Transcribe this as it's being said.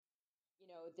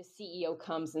the CEO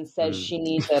comes and says she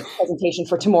needs a presentation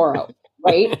for tomorrow,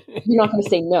 right? You're not going to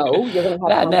say no. You're going to have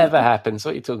that never happens.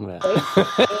 What are you talking about? Right?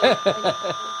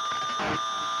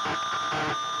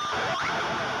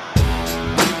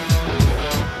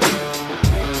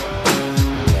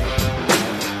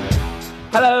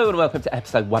 Hello and welcome to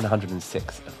episode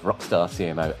 106 of Rockstar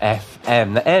CMO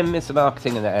FM. The M is for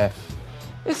marketing and the F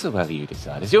is for, well, you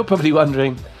decide. As you're probably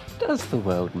wondering, does the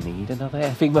world need another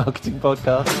effing marketing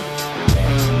podcast?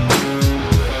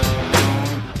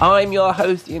 I'm your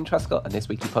host, Ian Truscott, and this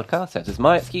weekly podcast serves as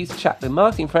my excuse to chat with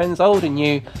marketing friends, old and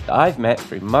new, that I've met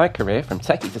through my career from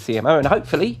techie to CMO, and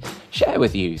hopefully share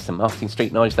with you some marketing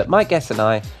street knowledge that my guests and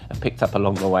I have picked up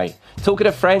along the way. Talking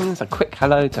to friends, a quick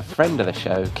hello to friend of the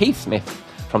show, Keith Smith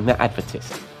from The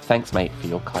Advertist. Thanks, mate, for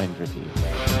your kind review.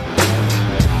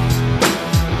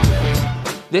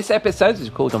 This episode is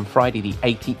recorded on Friday the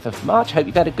 18th of March. Hope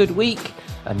you've had a good week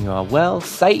and you are well,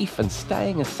 safe and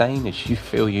staying as sane as you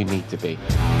feel you need to be.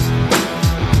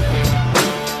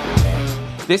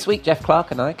 This week, Jeff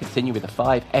Clark and I continue with the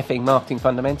 5 effing marketing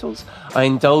fundamentals. I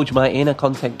indulge my inner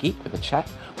content geek with a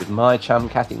chat with my chum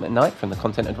Cathy McKnight from the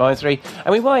Content Advisory,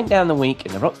 and we wind down the week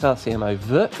in the Rockstar CMO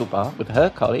virtual bar with her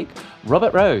colleague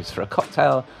Robert Rose for a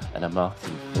cocktail and a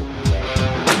marketing thought.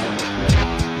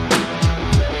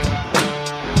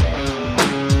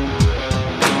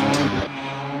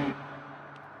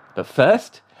 But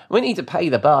first, we need to pay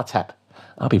the bar tab.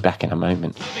 I'll be back in a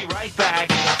moment. We'll be right back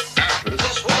after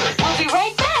this word. We'll be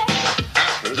right back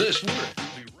after this word.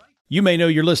 You may know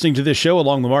you're listening to this show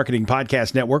along the Marketing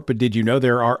Podcast Network, but did you know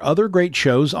there are other great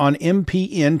shows on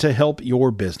MPN to help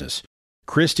your business?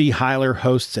 Christy Heiler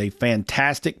hosts a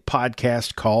fantastic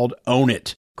podcast called Own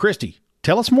It. Christy,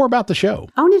 tell us more about the show.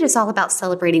 Own It is all about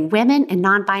celebrating women and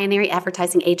non-binary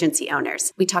advertising agency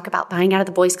owners. We talk about buying out of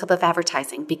the Boys Club of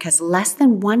Advertising because less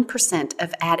than 1%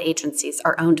 of ad agencies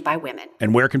are owned by women.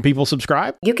 And where can people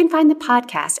subscribe? You can find the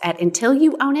podcast at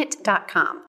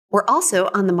untilyouownit.com. We're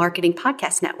also on the Marketing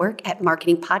Podcast Network at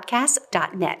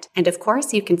marketingpodcast.net. And of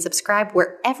course, you can subscribe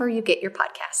wherever you get your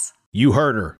podcasts. You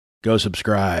heard her. Go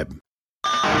subscribe.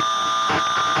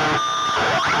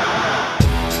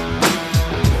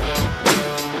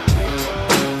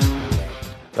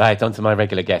 Right, on to my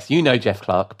regular guest. You know Jeff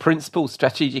Clark, Principal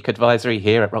Strategic Advisory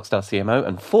here at Rockstar CMO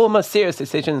and former Serious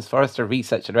Decisions Forrester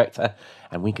Research Director.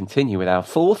 And we continue with our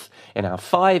 4th in our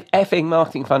 5 effing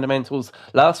marketing fundamentals.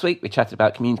 Last week, we chatted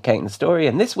about communicating the story.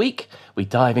 And this week, we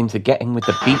dive into getting with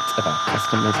the beat of our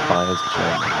customers' buyers'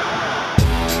 journey.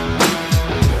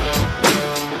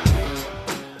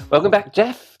 Welcome back,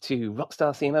 Jeff, to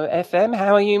Rockstar CMO FM.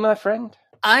 How are you, my friend?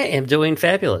 I am doing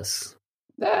fabulous.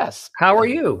 Yes. How are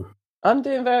you? I'm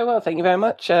doing very well, thank you very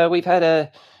much. We've had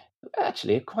a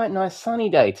quite nice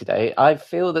sunny day today. I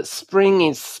feel that spring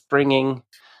is springing.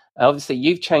 Obviously,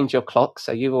 you've changed your clock,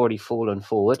 so you've already fallen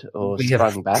forward or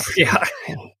sprung back. Yeah,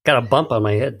 got a bump on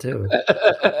my head too.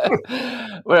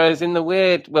 Whereas in the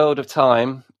weird world of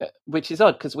time, which is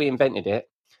odd because we invented it,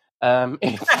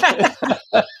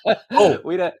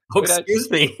 excuse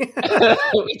me.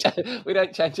 we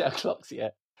don't change our clocks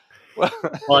yet.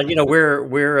 Well, you know,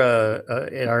 we're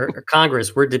in our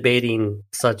Congress, we're debating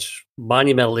such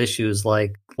monumental issues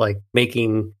like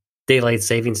making daylight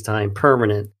savings time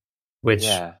permanent, which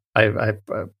I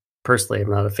personally am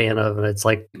not a fan of. And it's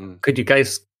like, could you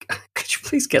please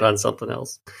get on something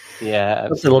else? Yeah,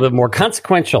 something a little bit more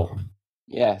consequential.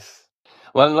 Yes.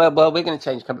 Well, we're going to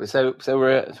change company. So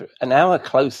we're an hour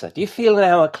closer. Do you feel an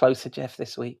hour closer, Jeff,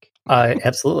 this week?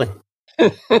 Absolutely.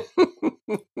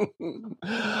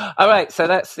 All right, so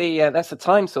that's the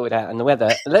time sorted out and the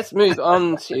weather. Let's move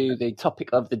on to the topic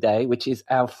of the day, which is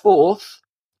our 4th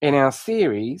in our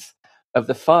series of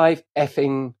the 5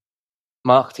 effing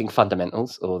marketing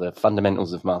fundamentals, or the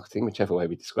fundamentals of marketing, whichever way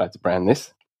we describe to brand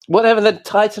this. Whatever the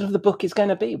title of the book is going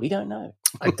to be, we don't know.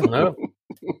 I don't know.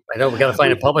 I know we got to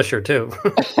find a publisher too.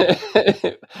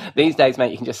 These days,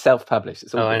 mate, you can just self-publish.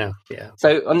 I know. Yeah.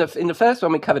 So in the first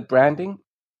one, we covered branding.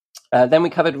 Then we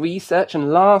covered research,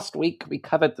 and last week we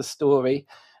covered the story.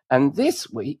 And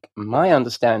this week, my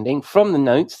understanding from the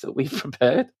notes that we've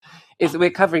prepared is that we're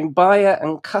covering buyer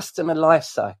and customer life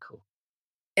cycle.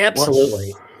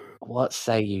 Absolutely. What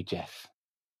say you, Jeff?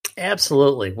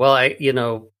 Absolutely. Well,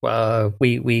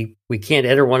 we can't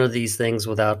enter one of these things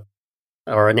without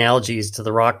our analogies to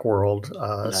the rock world.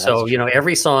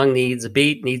 Every song needs a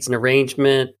beat, needs an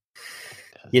arrangement.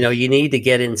 You need to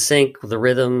get in sync with the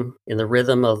rhythm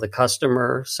of the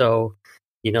customer. So,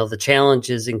 the challenge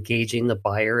is engaging the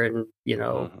buyer and,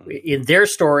 in their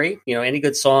story. Any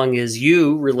good song is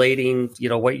you relating,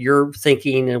 what you're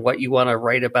thinking and what you want to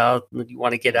write about and you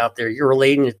want to get out there. You're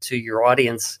relating it to your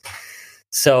audience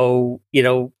So,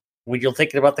 when you're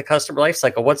thinking about the customer life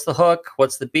cycle, what's the hook?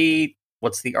 What's the beat?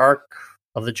 What's the arc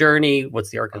of the journey?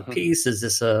 What's the arc of the piece? Is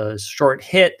this a short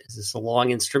hit? Is this a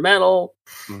long instrumental?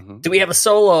 Do we have a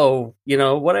solo?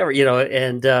 Whatever,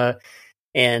 and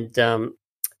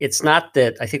it's not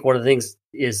that. I think one of the things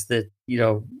is that,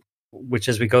 which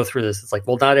as we go through this, it's like,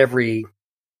 well, not every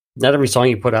song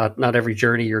you put out, not every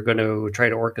journey you're going to try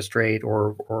to orchestrate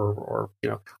or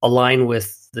align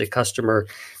with the customer.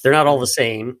 They're not all the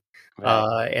same.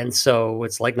 Right. And so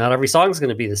it's like, not every song is going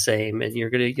to be the same, and you're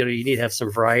going to, you need to have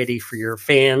some variety for your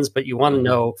fans, but you want to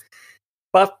know,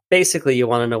 but basically you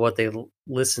want to know what they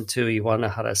listen to. You want to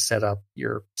know how to set up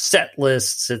your set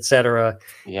lists, etc.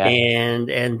 Yeah.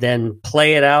 And then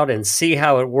play it out and see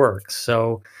how it works.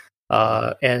 So,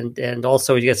 and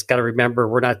also you just got to remember,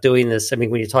 we're not doing this. I mean,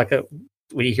 when you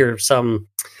hear some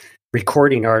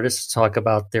recording artists talk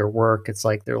about their work, it's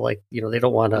like, they're like, they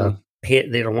don't want to,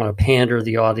 they don't want to pander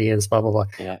the audience, blah, blah, blah.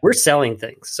 Yeah. We're selling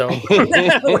things. So we're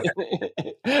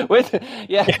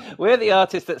the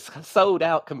artist that's sold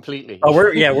out completely. Oh,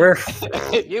 we're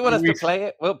if you want us to play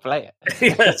it, we'll play it.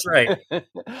 Yeah, that's right.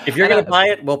 If you're going to buy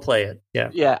it, we'll play it. Yeah.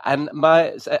 Yeah. And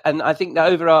I think the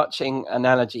overarching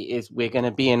analogy is we're going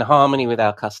to be in harmony with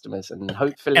our customers, and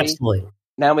hopefully, absolutely.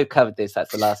 Now we've covered this,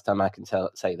 that's the last time I can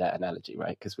say that analogy,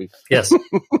 right? Because we've yes.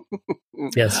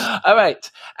 Yes. All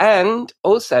right. And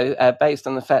also, based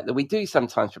on the fact that we do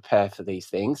sometimes prepare for these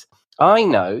things, I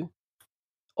know,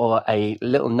 or a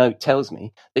little note tells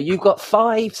me, that you've got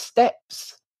 5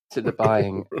 steps to the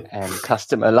buying and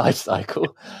customer life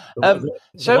cycle.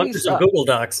 Shall we start? Google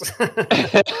Docs.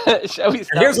 Shall we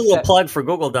start? Here's a little plug for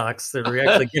Google Docs that are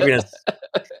actually giving us.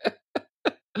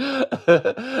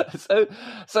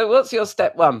 So what's your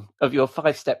step 1 of your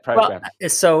 5-step program?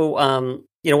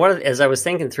 Well, as I was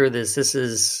thinking through this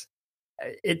is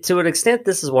to an extent,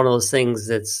 this is one of those things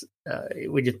that's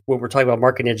when we're talking about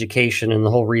marketing education and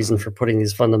the whole reason for putting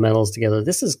these fundamentals together.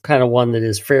 This is kind of one that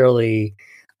is fairly,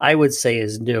 I would say,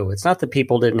 is new. It's not that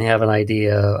people didn't have an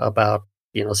idea about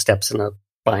steps in a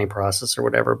buying process or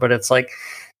whatever, but it's like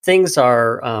things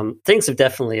have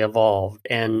definitely evolved,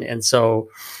 and so.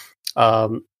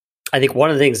 I think one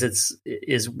of the things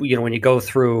is when you go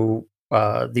through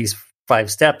these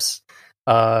 5 steps,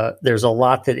 there's a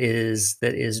lot that is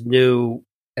new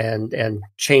and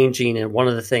changing. And one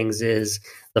of the things is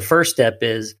the first step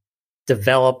is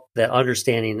develop that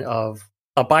understanding of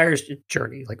a buyer's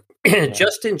journey, like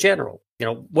just in general.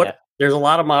 There's a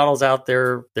lot of models out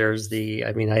there. I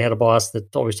had a boss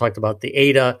that always talked about the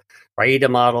AIDA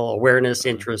model: awareness,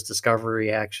 interest,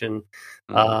 discovery, action.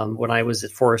 When I was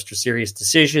at Forrester Serious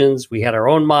Decisions, we had our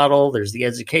own model. There's the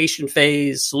education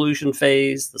phase, solution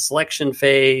phase, the selection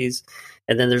phase,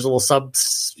 and then there's little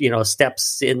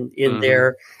steps in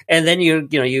there. And then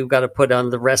you've got to put on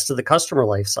the rest of the customer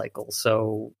life cycle.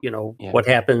 So what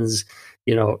happens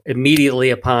immediately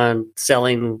upon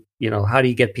selling. How do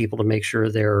you get people to make sure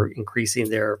they're increasing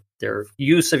their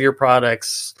use of your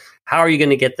products? How are you going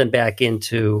to get them back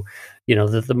into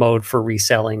the mode for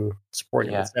reselling,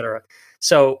 supporting, et cetera?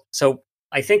 So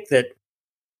I think that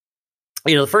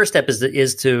the first step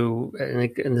is to,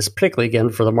 and this particularly again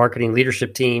for the marketing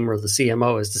leadership team or the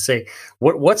CMO, is to say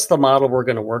what's the model we're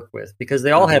going to work with, because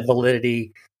they all have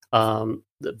validity.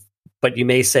 But you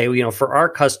may say, for our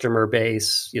customer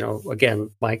base,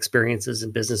 again, my experience is in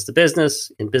business to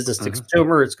business, in business to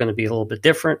consumer, it's going to be a little bit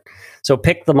different. So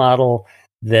pick the model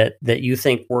that you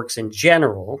think works in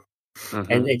general,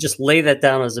 and just lay that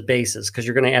down as a basis, because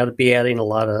you're going to be adding a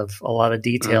lot of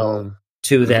detail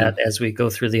to that as we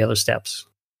go through the other steps.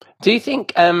 Do you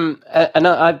think? And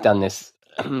I've done this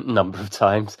a number of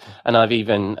times, and I've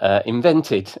even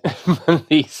invented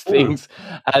these things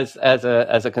as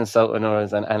a consultant or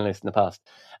as an analyst in the past.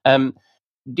 I've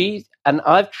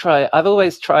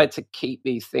always tried to keep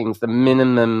these things the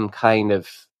minimum kind of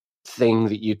thing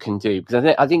that you can do,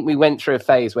 because I think we went through a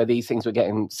phase where these things were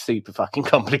getting super fucking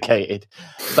complicated.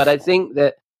 But I think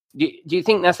that do you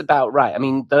think that's about right? I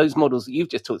mean, those models that you've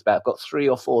just talked about have got 3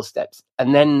 or 4 steps,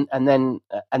 and then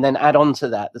add on to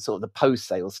that the sort of the post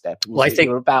sales step. Well, I think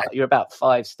you're about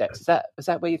 5 steps. Is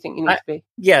that where you think you need to be?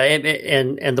 Yeah,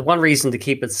 and the one reason to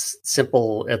keep it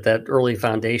simple at that early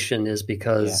foundation is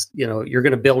because you're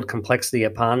going to build complexity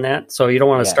upon that. So you don't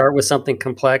want to start with something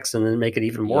complex and then make it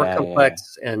even more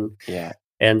complex. And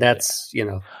that's that's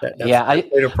a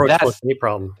way to approach any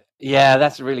problem. Yeah,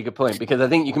 that's a really good point, because I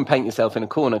think you can paint yourself in a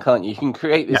corner, can't you? You can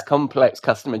create this complex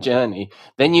customer journey.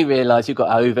 Then you realize you've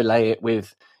got to overlay it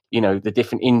with, the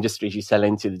different industries you sell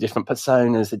into, the different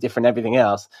personas, the different everything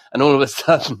else. And all of a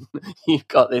sudden you've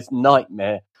got this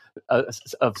nightmare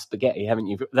of spaghetti, haven't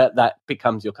you? That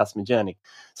becomes your customer journey.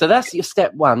 So that's your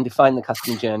step one: define the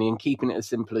customer journey and keeping it as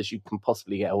simple as you can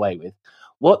possibly get away with.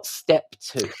 What's step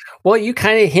two? Well, you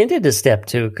kind of hinted to step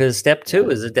two, because step two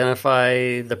is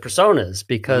identify the personas,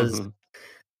 because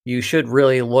you should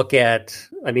really look at,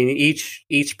 I mean,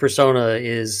 each persona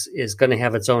is going to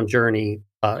have its own journey.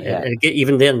 And again,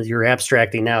 even then you're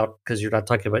abstracting out, because you're not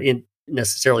talking about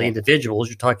necessarily individuals.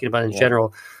 You're talking about in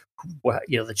general,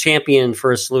 the champion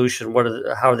for a solution.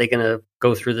 How are they going to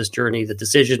go through this journey? The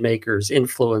decision makers,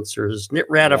 influencers,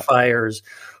 ratifiers,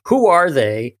 who are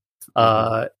they?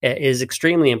 Is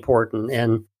extremely important.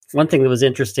 And one thing that was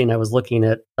interesting, I was looking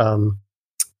at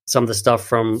some of the stuff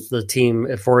from the team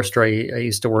at Forrester I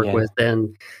used to work with,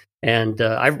 and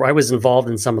I was involved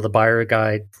in some of the buyer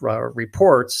guide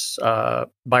reports,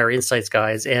 buyer insights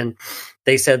guides, and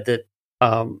they said that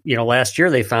last year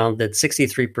they found that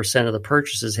 63% of the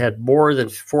purchases had more than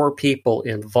 4 people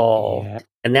involved,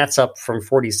 and that's up from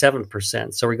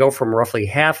 47%. So we go from roughly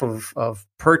half of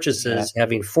purchases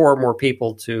having 4 more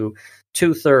people to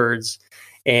 2/3,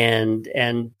 and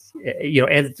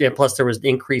plus there was an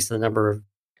increase in the number of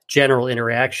general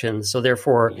interactions. So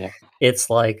therefore, it's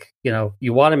like,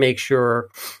 you want to make sure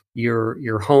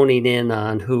you're honing in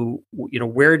on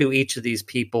where do each of these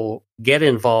people get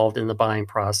involved in the buying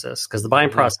process, because the buying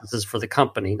process is for the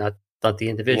company, not the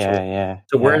individual.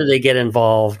 So where do they get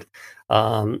involved?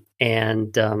 And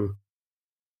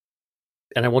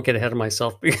I won't get ahead of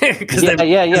myself, because then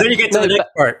you get to the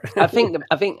next part.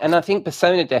 I think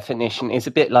persona definition is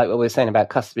a bit like what we were saying about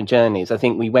customer journeys. I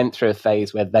think we went through a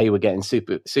phase where they were getting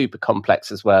super, super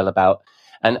complex as well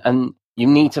and you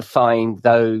need to find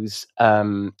those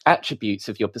attributes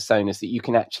of your personas that you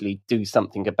can actually do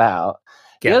something about.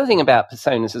 The other thing about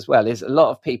personas as well is a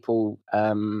lot of people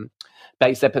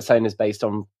base their personas based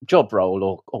on job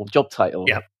role or job title.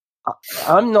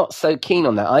 I'm not so keen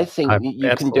on that. I think you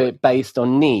can do it based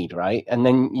on need, right? And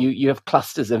then you have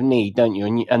clusters of need, don't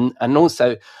you? And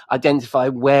also identify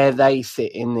where they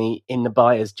sit in the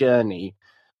buyer's journey,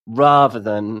 rather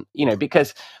than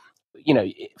because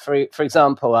for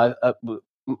example, I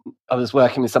was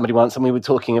working with somebody once, and we were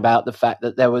talking about the fact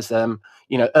that there was early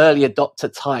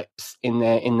adopter types in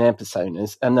their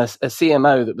personas, and a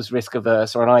CMO that was risk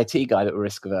averse or an IT guy that were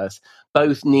risk averse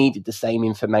both needed the same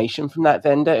information from that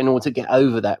vendor in order to get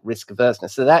over that risk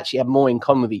averseness. So they actually have more in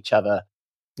common with each other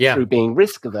through being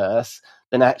risk averse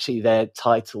than actually their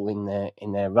title in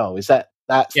their role.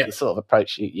 That's the sort of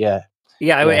approach?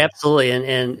 Absolutely.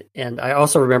 And I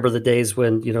also remember the days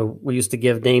when, we used to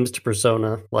give names to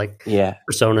persona, like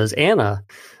persona's Anna,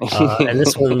 and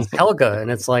this one's Helga. And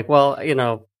it's like, well, I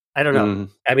don't know.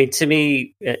 I mean, to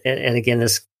me, and again,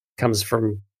 this comes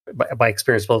from by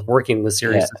experience, both working with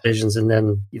serious decisions and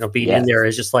then, being in there,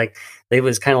 is just like, they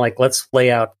was kind of like, let's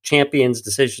lay out champions,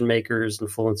 decision makers,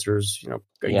 influencers,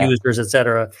 users,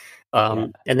 etc.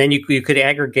 And then you could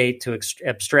aggregate to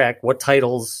abstract what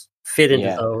titles fit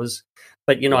into those.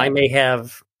 But, I may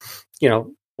have, a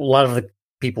lot of the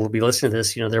people who be listening to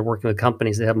this, they're working with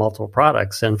companies that have multiple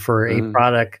products. And for a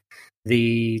product,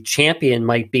 the champion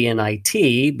might be in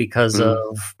IT because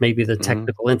of maybe the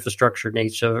technical infrastructure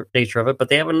nature of it. But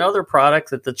they have another product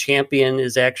that the champion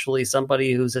is actually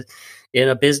somebody who's in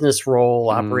a business role,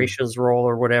 operations role,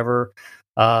 or whatever.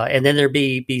 And then there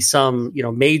be some,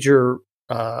 major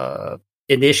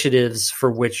initiatives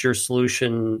for which your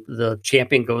solution, the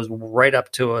champion goes right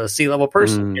up to a C-level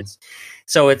person. That's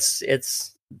where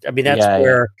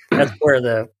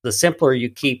the simpler you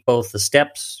keep both the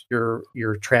steps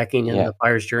you're tracking in the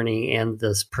buyer's journey and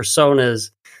the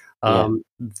personas,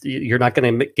 you're not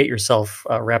going to get yourself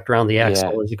wrapped around the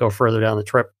axle as you go further down the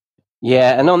trip.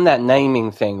 Yeah, and on that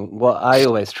naming thing, what I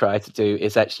always try to do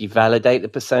is actually validate the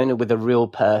persona with a real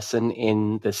person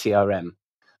in the CRM.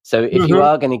 So if you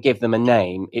are going to give them a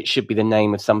name, it should be the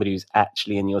name of somebody who's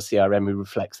actually in your CRM who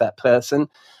reflects that person.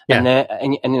 And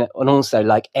also,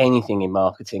 like anything in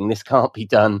marketing, this can't be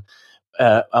done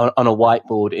on a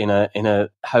whiteboard in a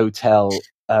hotel,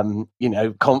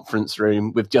 conference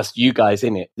room with just you guys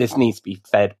in it. This needs to be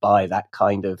fed by that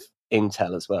kind of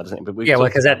intel as well, doesn't it? But we've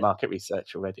talked about market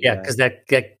research already. Yeah, because that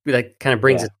kind of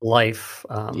brings it to life.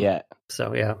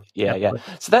 So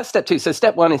that's step 2. So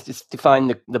step 1 is just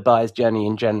define the buyer's journey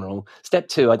in general. Step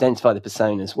 2, identify the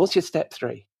personas. What's your step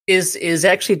 3? Is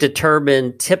actually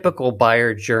determine typical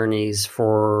buyer journeys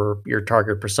for your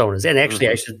target personas. And actually,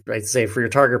 I'd say for your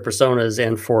target personas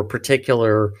and for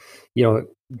particular,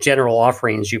 general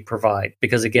offerings you provide.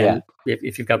 Because again,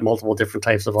 if you've got multiple different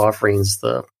types of offerings,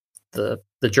 the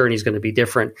journey is going to be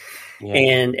different.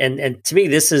 And to me,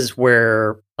 this is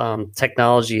where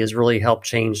technology has really helped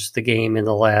change the game in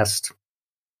the last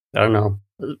I don't know.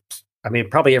 I mean,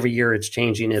 probably every year it's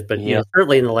changing it, but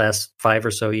certainly in the last 5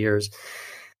 or so years,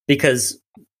 because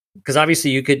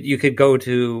obviously you could go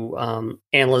to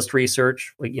analyst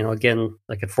research, again,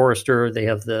 like at Forrester, they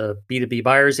have the B2B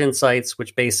buyers insights,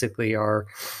 which basically are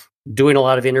doing a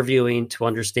lot of interviewing to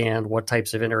understand what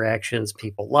types of interactions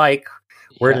people like,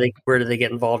 where do they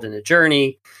get involved in a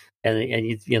journey, and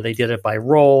they did it by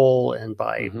role and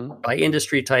by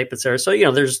industry type, et cetera. So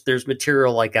there's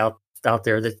material like out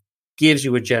there that gives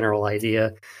you a general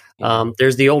idea.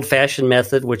 There's the old-fashioned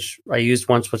method, which I used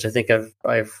once, which I think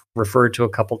I've referred to a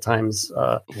couple times.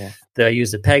 That I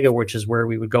used at Pega, which is where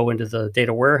we would go into the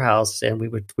data warehouse and we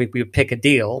would pick a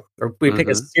deal, or we pick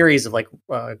a series of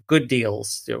good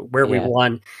deals where we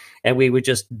won, and we would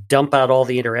just dump out all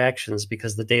the interactions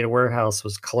because the data warehouse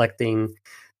was collecting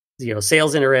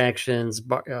sales interactions,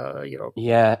 developer,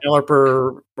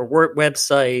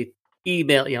 website,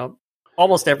 email,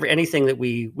 almost anything that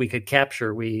we could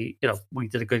capture, we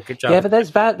did a good job. Yeah, but there's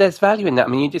value in that. I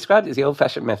mean, you described it as the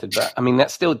old-fashioned method, but I mean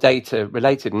that's still data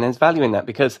related, and there's value in that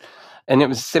because, and it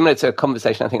was similar to a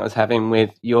conversation I think I was having with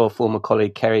your former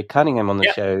colleague Kerry Cunningham on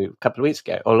the show a couple of weeks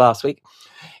ago or last week.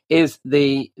 Is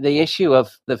the issue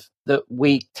of that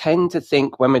we tend to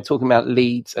think when we're talking about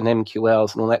leads and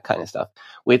MQLs and all that kind of stuff,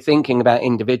 we're thinking about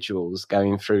individuals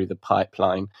going through the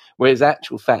pipeline, whereas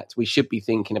actual fact we should be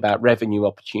thinking about revenue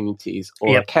opportunities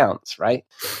or accounts, right?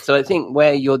 So I think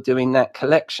where you're doing that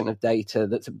collection of data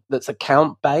that's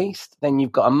account based, then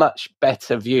you've got a much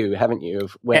better view, haven't you,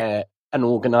 of where an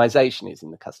organization is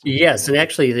in the customer journey. Yes, and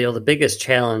actually, the biggest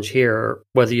challenge here,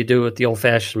 whether you do it the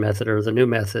old-fashioned method or the new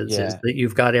methods, is that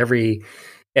you've got every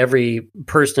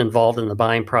person involved in the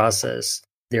buying process.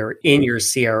 They're in your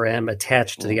CRM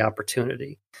attached to the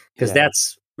opportunity, because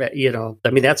that's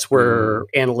that's where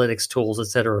analytics tools, et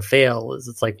cetera, fail. Is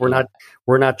it's like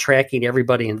we're not tracking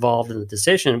everybody involved in the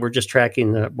decision. We're just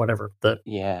tracking the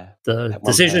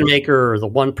decision maker or the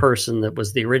one person that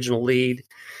was the original lead.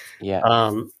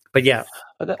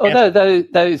 But although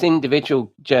those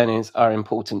individual journeys are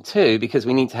important too, because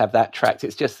we need to have that tracked.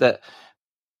 It's just that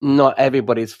not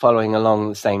everybody's following along at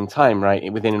the same time,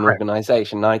 right? Within an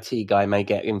organization, an IT guy may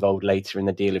get involved later in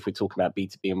the deal. If we talk about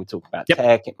B2B and we talk about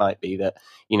tech, it might be that,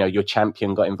 your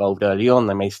champion got involved early on.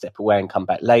 They may step away and come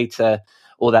back later.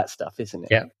 All that stuff, isn't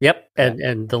it?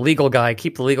 And the legal guy,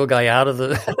 keep the legal guy out of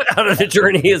the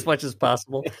journey as much as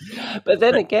possible. But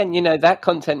then again, that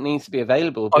content needs to be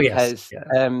available because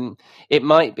it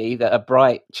might be that a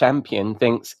bright champion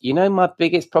thinks, my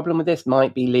biggest problem with this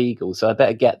might be legal, so I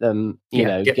better get them,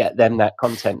 get them that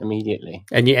content immediately.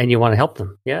 And you want to help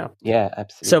them,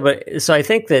 absolutely. So I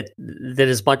think that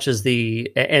as much as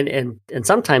and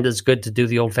sometimes it's good to do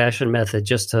the old fashioned method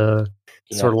just to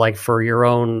sort of like for your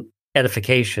own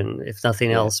edification, if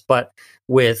nothing else. But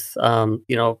with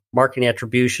marketing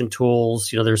attribution tools,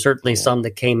 there's certainly some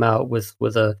that came out with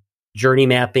a journey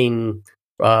mapping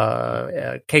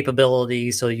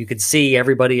capability, so you could see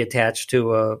everybody attached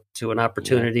to an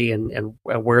opportunity and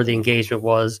where the engagement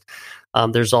was.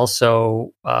 There's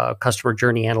also customer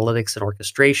journey analytics and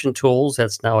orchestration tools.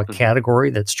 That's now a category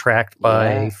that's tracked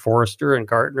by Forrester and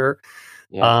Gartner.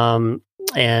 And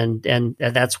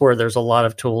that's where there's a lot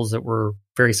of tools that were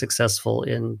very successful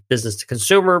in business to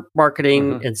consumer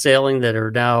marketing and selling that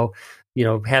are now,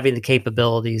 having the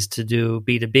capabilities to do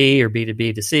B2B or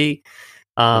B2B to C.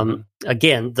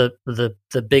 Again,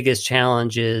 the biggest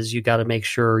challenge is you got to make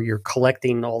sure you're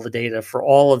collecting all the data for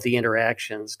all of the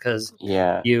interactions, because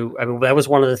that was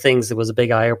one of the things that was a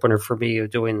big eye opener for me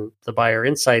of doing the buyer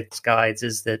insights guides,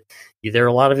 is that there are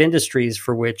a lot of industries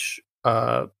for which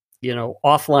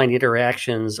offline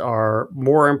interactions are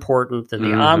more important than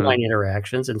the online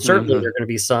interactions. And certainly there are going to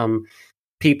be some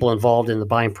people involved in the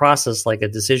buying process, like a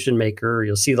decision maker,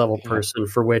 C-level person,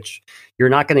 for which you're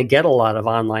not going to get a lot of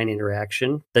online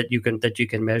interaction that you can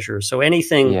measure. So any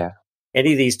of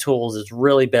these tools, is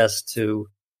really best to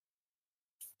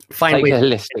find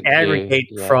ways to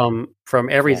aggregate from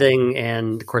everything.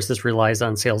 And of course, this relies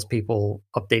on salespeople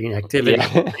updating activity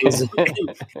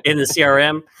in the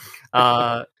CRM.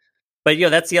 But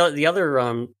that's the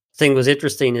other thing was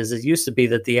interesting, is it used to be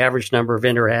that the average number of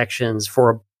interactions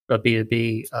for a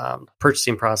B2B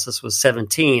purchasing process was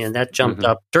 17, and that jumped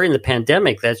up during the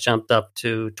pandemic. That jumped up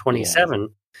to 27.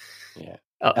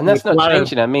 And that's not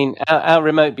changing. I mean, our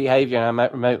remote behavior, our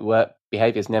remote work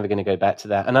behavior is never going to go back to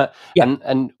that.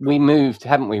 And we moved,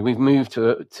 haven't we? We've moved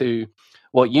to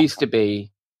what used to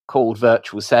be called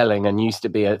virtual selling and used to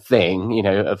be a thing,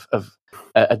 of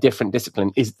a different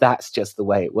discipline. That's just the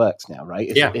way it works now, right?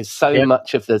 It's so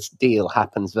much of this deal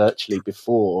happens virtually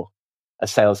before a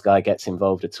sales guy gets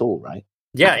involved at all, right?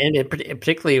 Yeah, and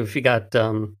particularly if you got,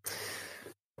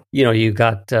 you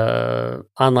got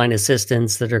online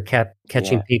assistants that are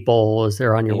catching people as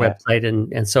they're on your website,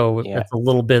 and so that's a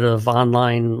little bit of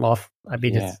online off. I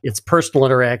mean, it's personal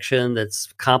interaction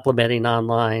that's complementing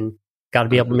online. Got to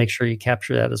be able to make sure you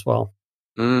capture that as well.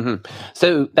 Mm-hmm.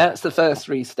 So that's the first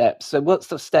 3 steps. So what's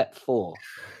the step 4?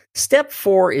 Step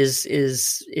 4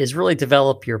 is really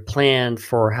develop your plan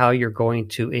for how you're going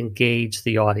to engage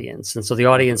the audience. And so the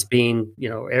audience being,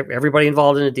 everybody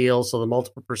involved in a deal, so the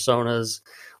multiple personas,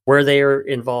 where they are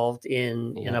involved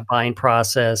in a buying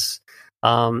process,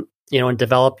 and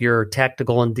develop your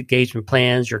tactical engagement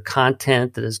plans, your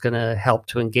content that is going to help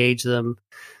to engage them,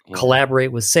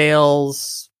 collaborate with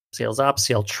sales ops,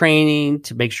 sales training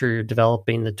to make sure you're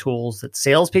developing the tools that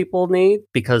salespeople need,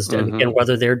 because again,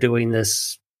 whether they're doing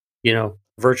this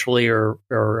virtually or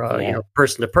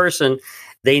person to person,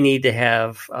 they need to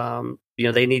have,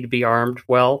 they need to be armed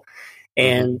well,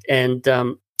 and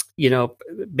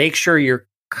make sure you're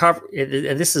cover.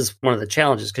 And this is one of the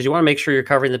challenges, because you want to make sure you're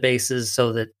covering the bases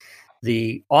so that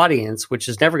the audience, which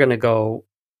is never going to go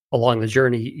along the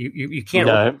journey, you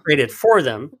can't create it for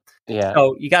them. Yeah.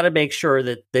 So you got to make sure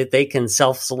that they can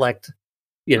self-select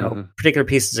particular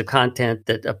pieces of content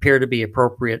that appear to be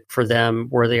appropriate for them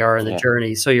where they are in the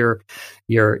journey. So you're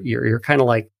kind of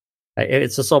like,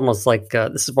 it's just almost like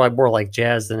this is why more like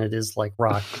jazz than it is like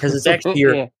rock, because it's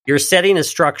actually you're setting a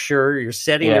structure, you're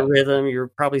setting a rhythm.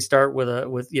 You probably start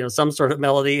with some sort of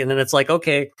melody, and then it's like,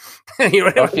 okay,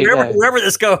 wherever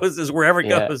this goes is wherever it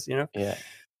goes. Choose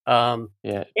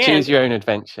your own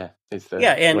adventure is the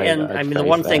and I mean, the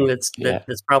one thing that's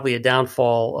probably a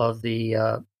downfall of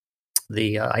the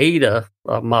AIDA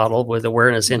model with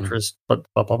awareness, interest, but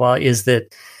blah blah blah, is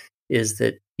that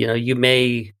you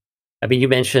may. I mean, you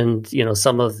mentioned,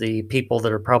 some of the people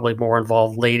that are probably more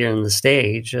involved later in the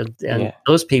stage, and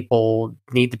those people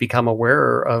need to become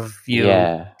aware of you.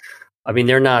 Yeah. I mean,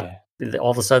 they're not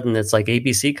all of a sudden it's like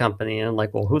ABC company, and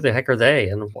like, well, who the heck are they?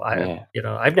 And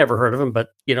I've never heard of them, but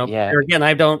there again,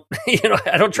 I don't,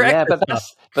 I don't track. Yeah,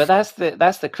 but that's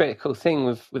the critical thing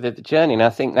with the journey, and I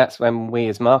think that's when we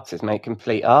as marketers make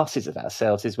complete asses of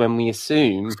ourselves, is when we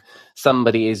assume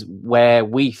somebody is where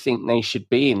we think they should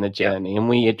be in the journey, and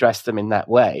we address them in that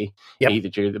way, either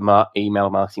through the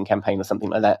email marketing campaign or something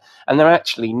like that, and they're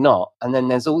actually not. And then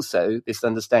there's also this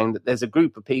understanding that there's a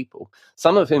group of people,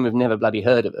 some of whom have never bloody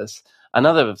heard of us, and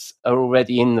others are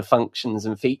already in the functions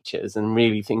and features and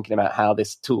really thinking about how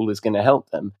this tool is going to help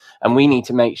them. And we need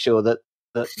to make sure that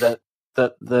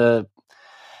the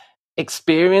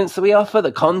experience that we offer,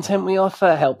 the content we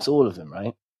offer, helps all of them,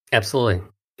 right? Absolutely.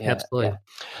 Absolutely. Yeah.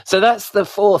 So that's the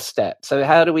 4th step. So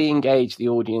how do we engage the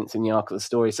audience in the arc of the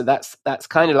story? So that's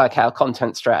kind of like our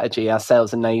content strategy, our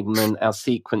sales enablement, our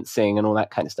sequencing, and all that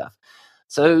kind of stuff.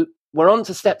 So we're on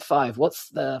to step 5. What's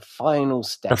the final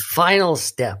step? The final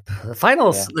step.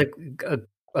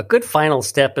 A good final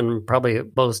step in probably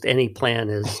most any plan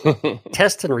is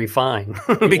test and refine,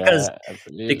 because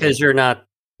you're not,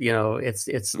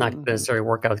 it's not necessarily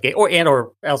work out the gate,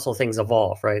 or also things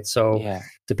evolve, right? So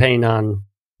depending on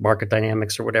market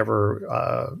dynamics or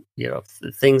whatever,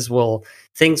 things will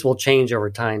change over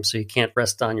time. So you can't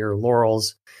rest on your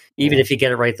laurels, even if you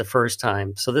get it right the first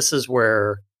time. So this is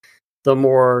where the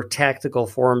more tactical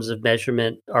forms of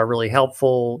measurement are really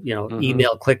helpful.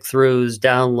 Email click-throughs,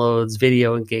 downloads,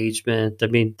 video engagement. I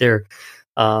mean,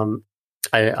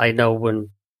 I know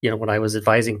when I was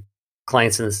advising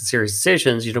clients in the serious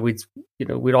decisions,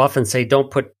 we'd often say, don't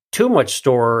put too much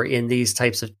store in these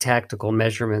types of tactical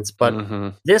measurements, but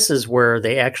this is where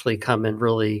they actually come in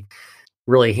really,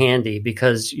 really handy,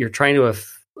 because you're trying to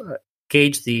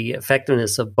gauge the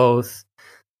effectiveness of both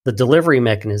the delivery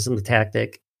mechanism, the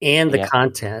tactic, and the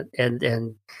content,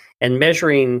 and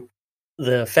measuring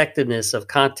the effectiveness of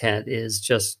content is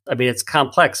just, I mean, it's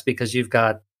complex, because you've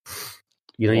got,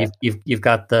 you've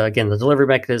got the delivery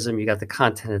mechanism, you got the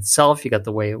content itself, you got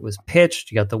the way it was pitched,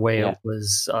 you got the way it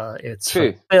was, it's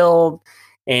fulfilled,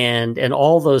 and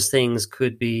all those things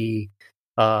could be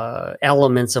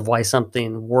elements of why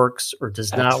something works or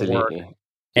does not work.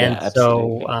 And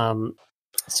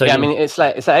so, I mean, it's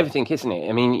like everything, isn't it?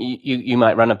 I mean, you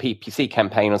might run a PPC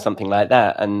campaign or something like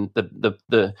that, and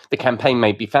the campaign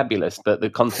may be fabulous, but the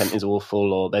content is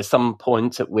awful, or there's some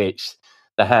point at which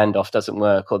the handoff doesn't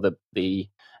work, or the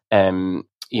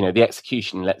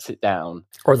execution lets it down.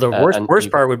 Or the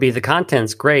worst part would be the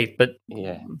content's great, but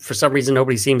for some reason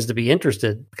nobody seems to be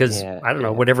interested, because I don't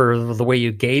know, whatever the way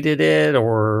you gated it,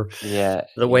 or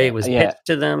the way it was pitched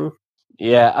to them.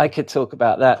 Yeah, I could talk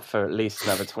about that for at least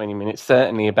another 20 minutes,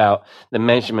 certainly about the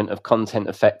measurement of content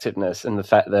effectiveness, and the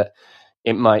fact that,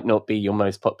 it might not be your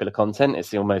most popular content.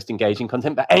 It's your most engaging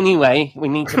content. But anyway, we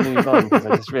need to move on because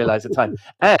I just realized the time.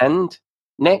 And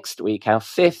next week, our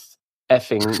fifth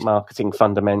effing marketing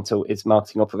fundamental is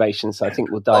marketing operations. So I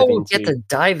think we'll dive into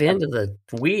the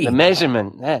weeds. The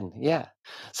measurement then. Yeah.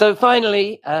 So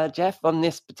finally, Jeff, on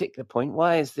this particular point,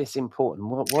 why is this important?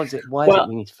 What was it? Why is it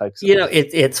we need to focus on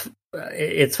this?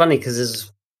 It's funny because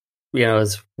as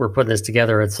we're putting this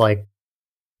together, it's like,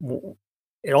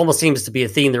 it almost seems to be a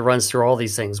theme that runs through all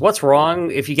these things. What's wrong?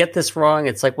 If you get this wrong,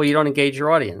 it's like, well, you don't engage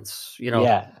your audience.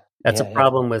 That's a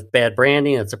problem with bad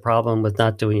branding. It's a problem with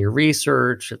not doing your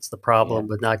research. It's the problem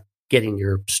with not getting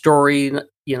your story,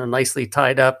 nicely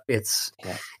tied up.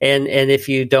 And if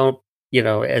you don't,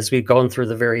 as we've gone through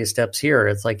the various steps here,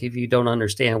 it's like, if you don't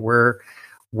understand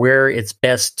where it's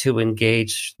best to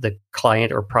engage the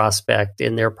client or prospect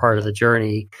in their part of the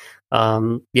journey,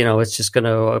 it's just going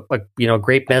to, a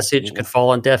great message could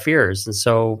fall on deaf ears. And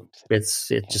so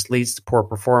it just leads to poor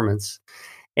performance.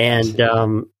 And,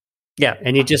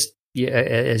 and you just,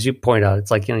 as you point out,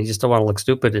 it's like, you just don't want to look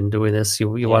stupid in doing this.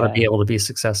 You want to be able to be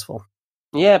successful.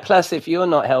 Yeah. Plus, if you're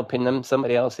not helping them,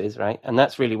 somebody else is, right? And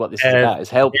that's really what this is about, is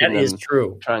helping them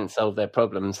try and solve their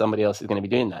problem. And somebody else is going to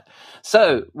be doing that.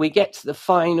 So we get to the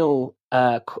final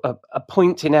a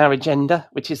point in our agenda,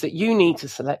 which is that you need to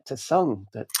select a song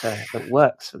that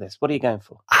works for this. What are you going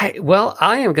for? I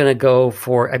am going to go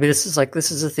for, this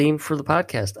is a theme for the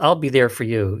podcast. I'll Be There For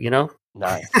You,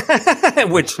 Nice.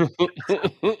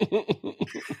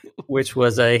 which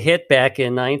was a hit back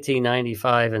in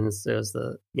 1995, and it was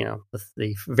the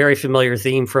very familiar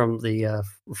theme from the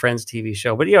Friends TV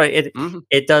show. But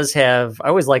it does have. I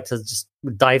always like to just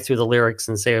dive through the lyrics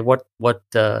and say what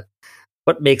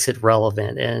makes it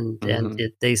relevant. And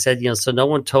they said, so no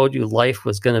one told you life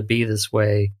was going to be this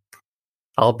way.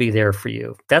 I'll be there for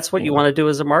you. That's what you want to do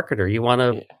as a marketer. You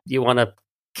want to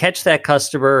catch that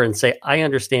customer and say, I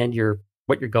understand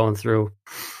what you're going through.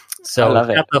 So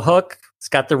it's got the hook, it's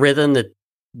got the rhythm that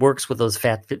works with those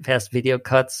fast video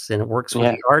cuts, and it works with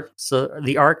the art. So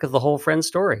the arc of the whole Friends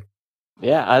story.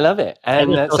 Yeah, I love it.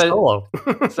 And so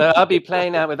I'll be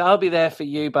playing out with I'll Be There For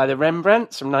You by the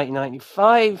Rembrandts from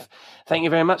 1995. Thank you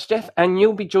very much, Jeff. And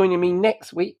you'll be joining me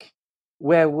next week,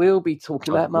 where we'll be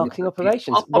talking about marketing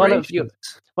operations.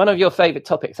 One of your favorite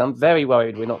topics. I'm very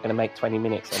worried we're not going to make 20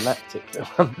 minutes on that particular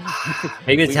one.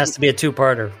 Maybe it has to be a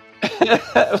two-parter.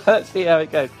 Let's see how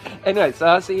it goes. Anyway, so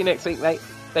I'll see you next week, mate.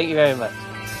 Thank you very much.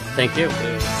 Thank you. No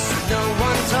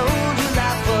one told you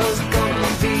life was going to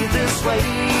be this way.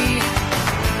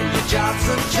 Your job's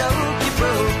a joke, you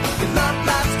broke. Your love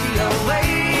life's the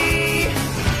away.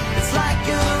 It's like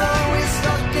you're always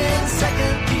stuck in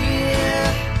second gear.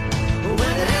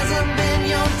 When it hasn't been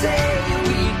your day, your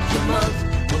week, your month,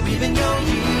 or even your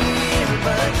year.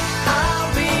 But I'll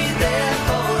be there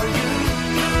for you.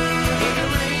 When the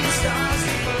rain starts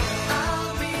to fall,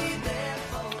 I'll be there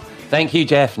for you. Thank you,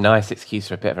 Jeff. Nice excuse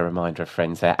for a bit of a reminder of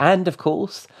Friends there. And of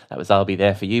course, that was I'll Be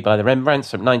There For You by the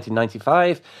Rembrandts from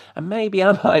 1995. And maybe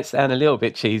I might sound a little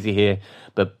bit cheesy here,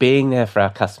 but being there for our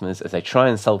customers as they try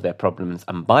and solve their problems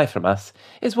and buy from us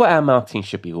is what our marketing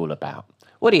should be all about.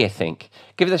 What do you think?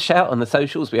 Give us a shout on the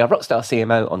socials. We are Rockstar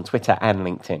CMO on Twitter and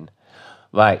LinkedIn.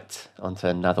 Right, on to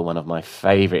another one of my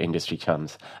favourite industry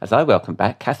chums, as I welcome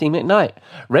back Cathy McKnight.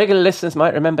 Regular listeners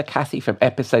might remember Cathy from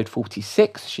episode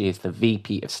 46. She is the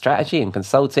VP of Strategy and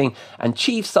Consulting and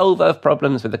Chief Solver of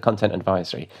Problems with the Content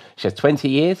Advisory. She has 20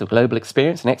 years of global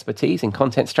experience and expertise in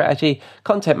content strategy,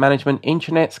 content management,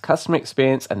 intranets, customer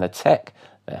experience, and the tech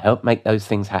that help make those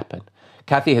things happen.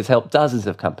 Cathy has helped dozens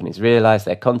of companies realize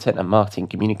their content and marketing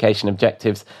communication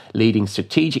objectives, leading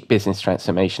strategic business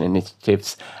transformation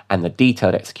initiatives and the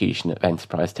detailed execution of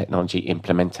enterprise technology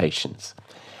implementations.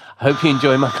 I hope you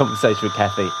enjoy my conversation with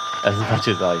Cathy as much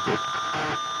as I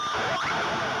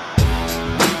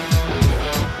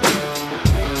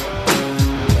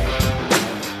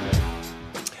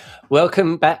did.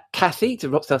 Welcome back, Cathy, to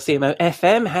Rockstar CMO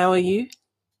FM. How are you?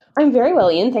 I'm very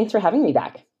well, Ian. Thanks for having me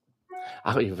back.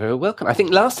 Oh, you're very welcome. I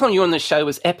think last time you were on the show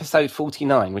was episode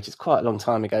 49, which is quite a long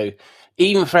time ago,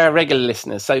 even for our regular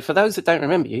listeners. So for those that don't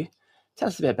remember you, tell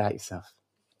us a bit about yourself.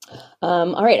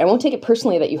 All right. I won't take it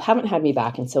personally that you haven't had me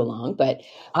back in so long, but...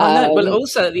 no, well,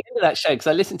 also at the end of that show, because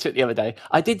I listened to it the other day,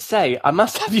 I did say, I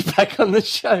must have you back on the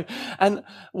show. And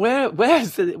where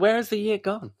has the year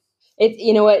gone?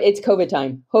 You know what? It's COVID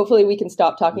time. Hopefully we can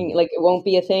stop talking, like it won't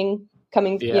be a thing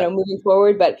coming, moving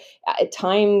forward, but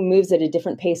time moves at a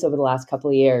different pace over the last couple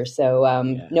of years. So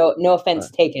no offense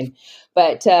taken,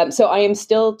 but so I am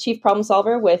still chief problem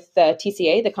solver with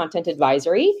TCA, the Content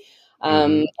Advisory.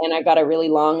 And I got a really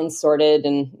long and sordid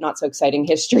and not so exciting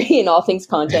history in all things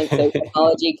content. So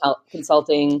technology,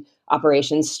 consulting,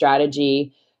 operations,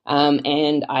 strategy.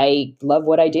 And I love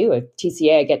what I do. At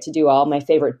TCA, I get to do all my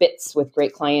favorite bits with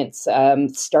great clients,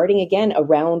 starting again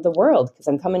around the world, because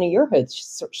I'm coming to your hood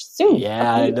soon.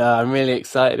 Yeah, I know. I'm really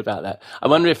excited about that. I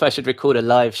wonder if I should record a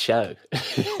live show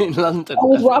in London. Oh,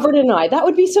 with Robert and I. That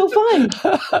would be so fun.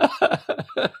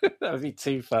 That would be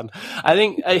too fun. I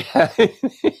think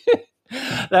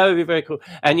that would be very cool.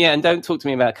 And and don't talk to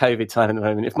me about COVID time at the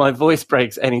moment. If my voice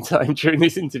breaks any time during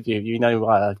this interview, you know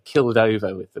why. I killed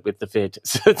over with the vid.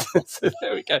 So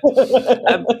there we go.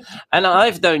 And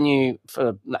I've known you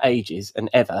for ages and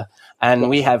ever. And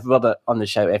we have Robert on the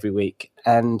show every week.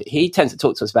 And he tends to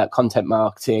talk to us about content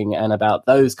marketing and about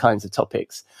those kinds of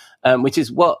topics, which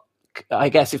is what, I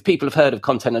guess, if people have heard of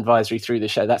content advisory through the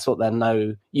show, that's what they'll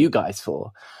know you guys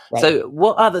for. Right. So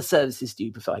what other services do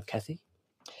you provide, Cathy?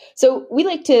 So we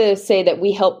like to say that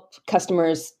we help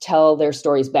customers tell their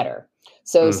stories better.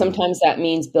 So sometimes that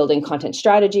means building content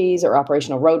strategies or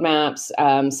operational roadmaps.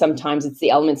 Sometimes it's the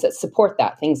elements that support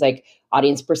that, things like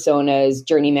audience personas,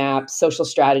 journey maps, social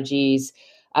strategies,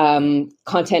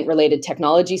 content-related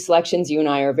technology selections. You and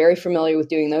I are very familiar with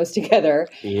doing those together.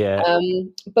 Yeah.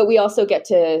 But we also get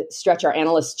to stretch our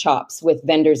analyst chops with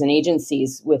vendors and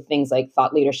agencies with things like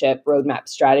thought leadership, roadmap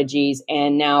strategies,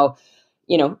 and now,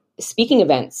 speaking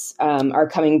events are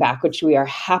coming back, which we are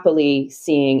happily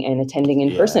seeing and attending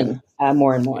in person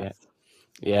more and more.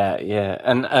 Yeah.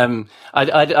 And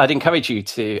I'd encourage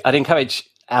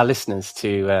our listeners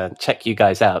to check you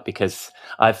guys out, because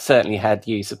I've certainly had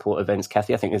you support events,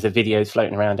 Cathy. I think there's a video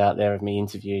floating around out there of me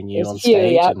interviewing you on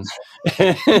stage.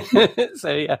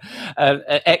 So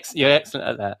you're excellent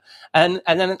at that. And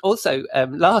then also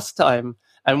last time,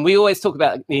 and we always talk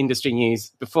about the industry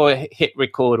news. Before I hit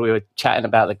record, we were chatting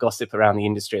about the gossip around the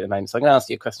industry at the moment. So I'm going to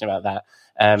ask you a question about that.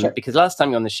 Sure. Because last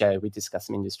time you're on the show, we discussed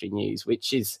some industry news,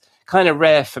 which is kind of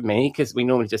rare for me, because we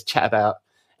normally just chat about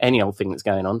any old thing that's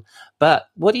going on. But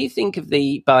what do you think of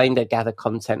the Binder Gather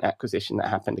content acquisition that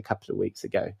happened a couple of weeks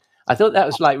ago? I thought that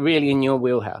was really in your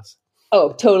wheelhouse.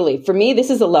 Oh, totally. For me, this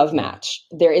is a love match.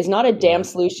 There is not a damn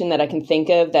solution that I can think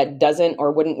of that doesn't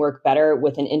or wouldn't work better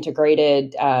with an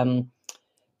integrated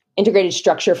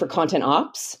structure for content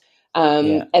ops.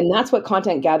 And that's what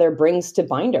Content Gather brings to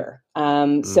Binder.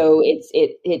 So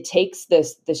it takes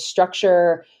the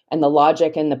structure and the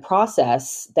logic and the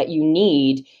process that you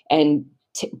need and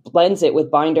blends it with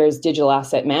Binder's digital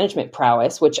asset management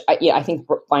prowess, which I think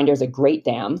Binder's a great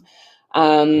DAM.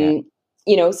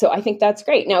 So I think that's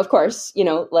great. Now, of course,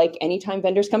 like anytime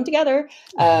vendors come together,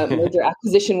 merger,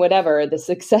 acquisition, whatever, the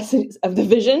success of the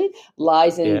vision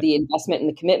lies in the investment and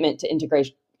the commitment to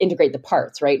integrate the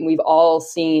parts, right? And we've all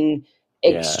seen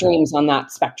extremes on that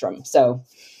spectrum. So,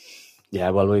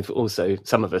 well, we've also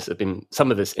some of us in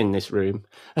this room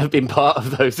have been part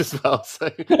of those as well.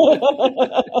 So,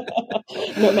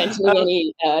 not mentioning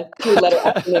any three-letter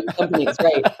acronym companies,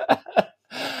 right?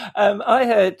 I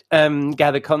heard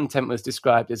Gather Content was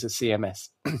described as a CMS.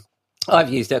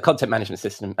 I've used a content management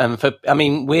system.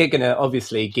 We're going to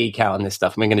obviously geek out on this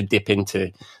stuff, and we're going to dip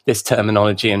into this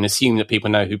terminology and assume that people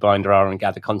know who Binder are and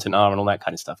Gather Content are and all that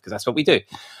kind of stuff, because that's what we do.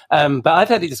 But I've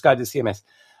heard it described as CMS.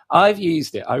 I've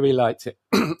used it. I really liked it.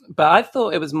 But I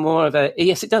thought it was more of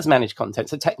yes, it does manage content.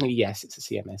 So technically, yes, it's a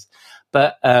CMS.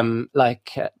 But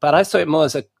but I saw it more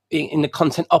as in the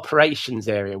content operations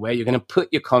area, where you're going to put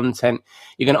your content,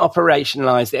 you're going to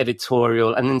operationalize the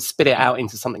editorial and then spit it out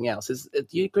into something else. Do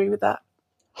you agree with that?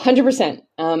 100%.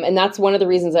 And that's one of the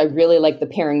reasons I really like the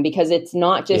pairing, because it's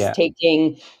not just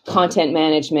taking content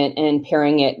management and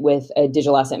pairing it with a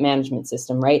digital asset management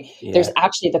system, right? Yeah. There's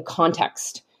actually the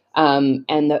context and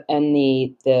the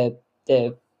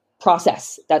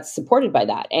process that's supported by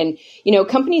that. And,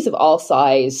 companies of all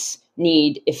size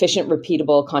need efficient,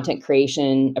 repeatable content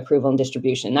creation, approval, and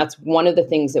distribution. That's one of the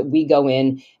things that we go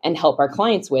in and help our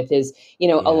clients with is, a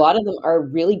lot of them are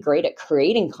really great at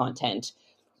creating content,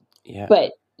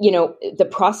 but, the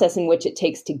process in which it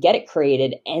takes to get it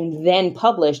created and then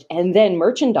published and then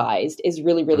merchandised is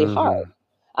really, really hard.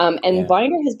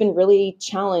 Binder has been really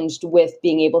challenged with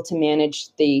being able to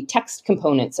manage the text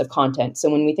components of content.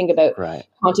 So when we think about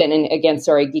content, and again,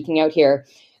 sorry, geeking out here,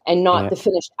 and not the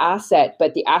finished asset,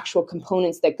 but the actual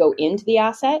components that go into the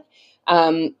asset.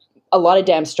 A lot of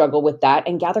DAMs struggle with that,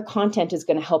 and Gather Content is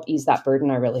going to help ease that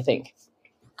burden, I really think.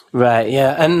 Right,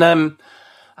 yeah. And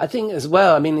I think as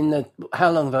well, in how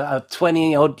long,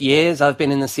 20 odd years I've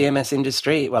been in the CMS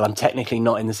industry. Well, I'm technically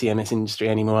not in the CMS industry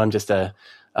anymore. I'm just a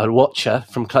watcher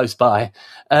from close by.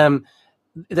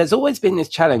 There's always been this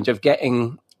challenge of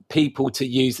getting people to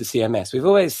use the CMS. We've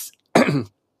always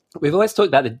we've always talked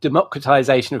about the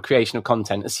democratization of creation of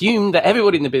content, assumed that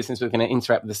everybody in the business was going to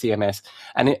interact with the CMS.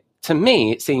 And to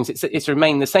me, it seems it's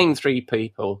remained the same three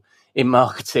people in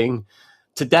marketing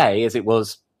today as it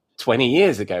was 20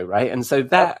 years ago, right? And so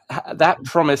that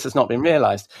promise has not been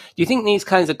realized. Do you think these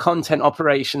kinds of content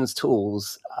operations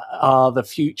tools are the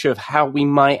future of how we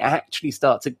might actually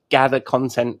start to gather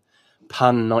content,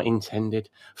 pun not intended,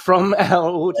 from our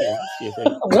audience, do you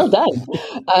think? Well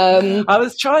done. I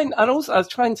was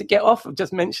trying to get off of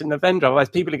just mention the vendor, otherwise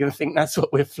people are going to think that's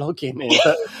what we're flogging here.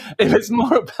 But if it's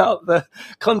more about the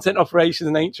content operations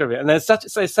nature of it, and they're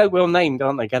so well named,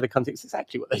 aren't they? Gather content, it's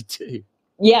exactly what they do.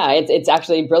 Yeah, it's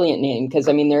actually a brilliant name, because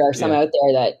I mean there are some out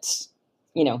there that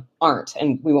aren't,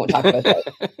 and we won't talk about that.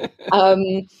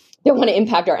 Don't want to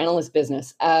impact our analyst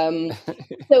business. So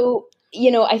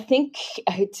I think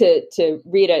to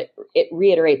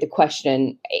reiterate the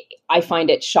question, I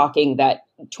find it shocking that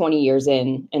 20 years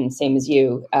in, and same as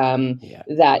you,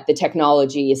 that the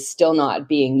technology is still not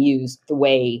being used the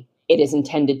way it is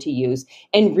intended to use,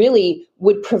 and really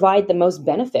would provide the most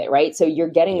benefit, right? So you're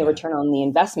getting the return on the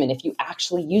investment if you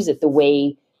actually use it the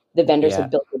way the vendors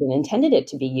have built it and intended it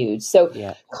to be used. So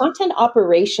content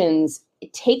operations,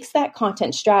 it takes that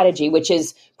content strategy, which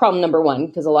is problem number one,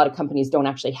 because a lot of companies don't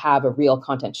actually have a real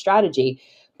content strategy,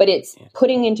 but it's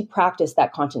putting into practice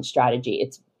that content strategy.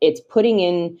 It's putting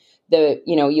in the,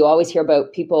 you always hear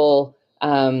about people,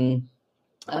 process,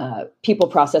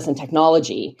 and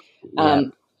technology,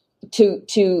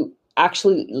 to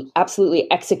actually absolutely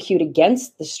execute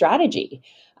against the strategy.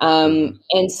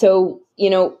 And so,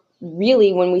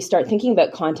 really when we start thinking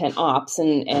about content ops,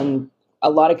 and a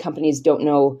lot of companies don't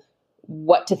know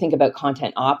what to think about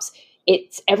content ops,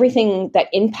 it's everything that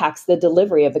impacts the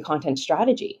delivery of the content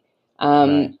strategy.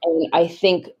 And I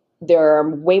think there are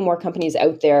way more companies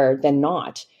out there than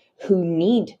not who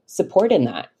need support in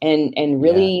that, and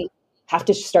really have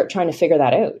to start trying to figure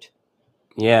that out.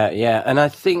 Yeah. And I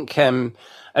think,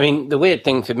 the weird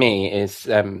thing for me is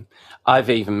I've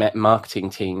even met marketing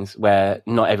teams where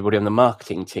not everybody on the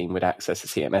marketing team would access the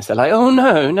CMS. They're like, oh,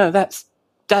 no, that's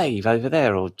Dave over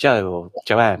there, or Joe, or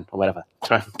Joanne, or whatever.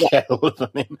 Try and get all of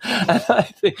them in. And I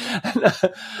think,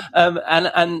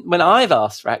 and when I've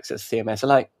asked for access to CMS, they're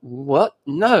like, what?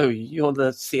 No, you're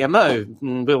the CMO,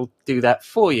 and we'll do that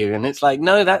for you. And it's like,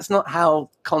 no, that's not how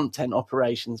content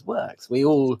operations works. We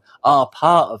all are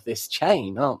part of this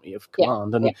chain, aren't we, of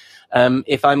command? And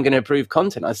if I'm going to approve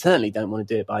content, I certainly don't want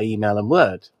to do it by email and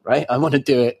Word, right? I want to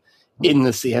do it in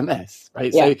the CMS,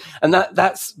 right? So, and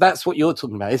that's what you're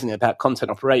talking about, isn't it? About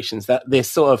content operations, that this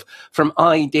sort of from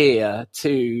idea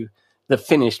to the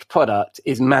finished product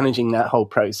is managing that whole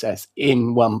process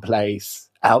in one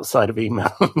place outside of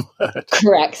email and Word.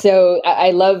 Correct. So I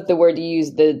love the word you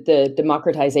use, the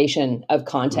democratization of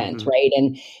content, right?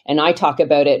 And I talk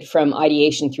about it from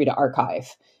ideation through to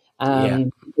archive,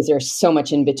 because there's so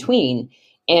much in between.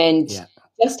 And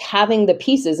just having the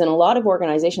pieces, and a lot of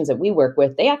organizations that we work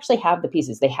with, they actually have the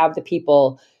pieces. They have the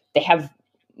people, they have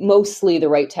mostly the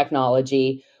right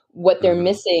technology. What they're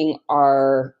missing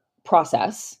are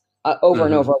process. Over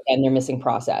and over again, they're missing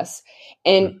process.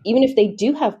 And even if they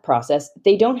do have process,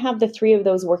 they don't have the three of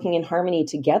those working in harmony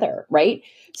together, right?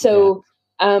 So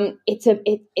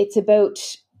it's about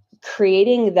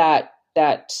creating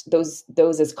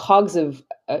those as cogs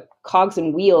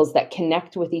and wheels that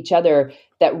connect with each other,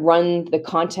 that run the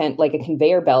content like a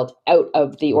conveyor belt out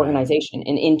of the organization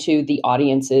and into the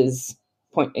audience's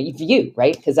point of view,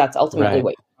 right? Because that's ultimately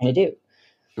what you're trying to do.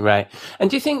 Right. And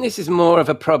do you think this is more of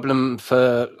a problem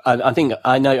for, I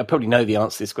probably know the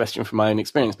answer to this question from my own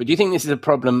experience, but do you think this is a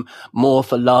problem more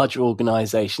for larger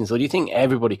organizations, or do you think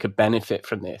everybody could benefit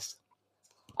from this?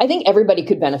 I think everybody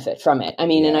could benefit from it. I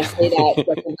mean, and I say that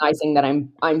recognizing that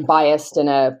I'm biased and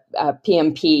a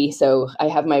PMP, so I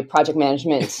have my project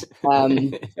management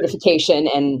certification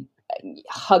and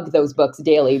hug those books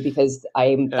daily because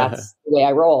that's the way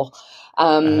I roll.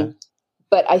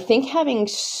 But I think having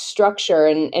structure,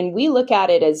 and we look at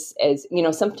it as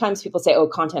sometimes people say, oh,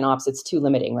 content ops, it's too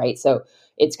limiting, right? So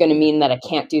it's going to mean that I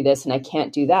can't do this and I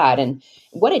can't do that. And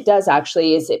what it does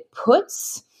actually is it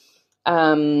puts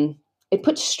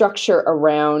structure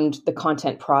around the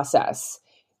content process,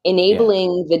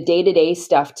 enabling the day-to-day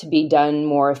stuff to be done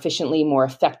more efficiently, more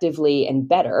effectively, and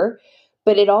better.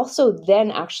 But it also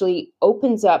then actually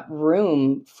opens up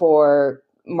room for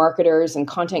marketers and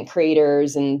content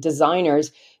creators and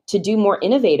designers to do more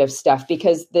innovative stuff,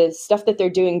 because the stuff that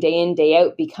they're doing day in, day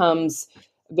out becomes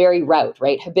very rote,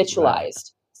 right?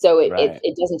 Habitualized. So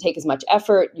it doesn't take as much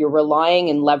effort. You're relying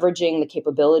and leveraging the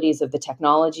capabilities of the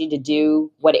technology to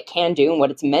do what it can do and what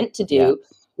it's meant to do.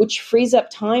 which frees up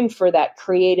time for that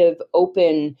creative,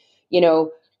 open,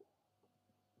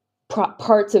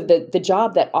 parts of the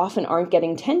job that often aren't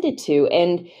getting tended to.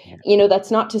 And,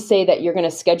 that's not to say that you're going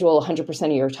to schedule 100%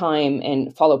 of your time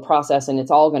and follow process and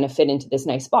it's all going to fit into this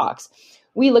nice box.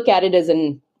 We look at it as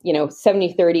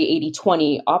 70, 30, 80,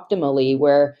 20 optimally,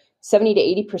 where 70 to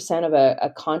 80% of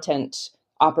a content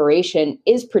operation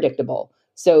is predictable.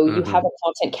 So you have a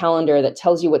content calendar that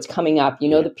tells you what's coming up,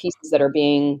 the pieces that are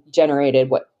being generated,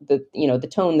 what the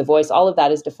tone, the voice, all of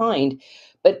that is defined.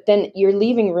 But then you're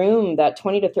leaving room, that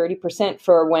 20 to 30%,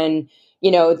 for when,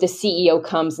 the CEO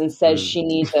comes and says she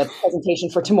needs a presentation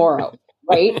for tomorrow,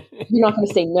 right? You're not going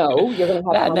to say no. You're going to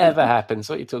have that never happens.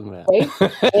 What are you talking about? Right?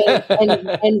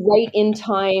 And right in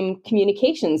time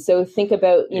communication. So think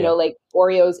about, like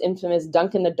Oreo's infamous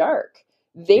dunk in the dark.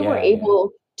 They were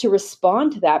able to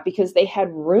respond to that because they had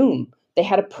room. They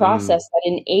had a process that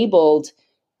enabled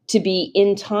to be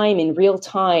in time, in real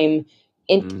time,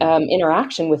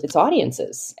 interaction with its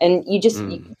audiences. And you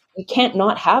can't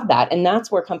not have that. And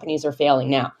that's where companies are failing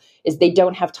now, is they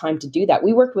don't have time to do that.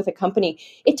 We worked with a company.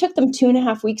 It took them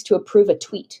 2.5 weeks to approve a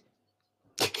tweet.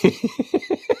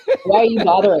 Why are you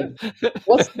bothering?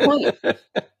 What's the point?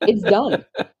 It's done,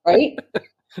 right?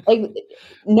 Like,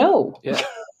 no.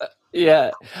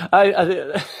 Yeah.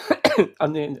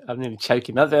 I'm nearly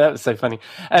choking. That was so funny.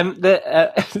 And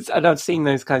I've seen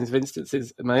those kinds of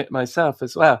instances myself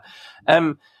as well.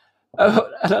 And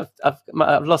I've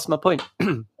lost my point.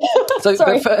 So,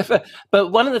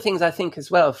 but one of the things I think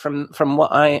as well from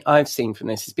what I've seen from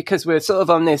this is because we're sort of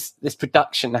on this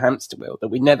production hamster wheel that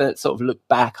we never sort of look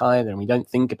back either, and we don't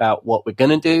think about what we're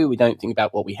going to do. We don't think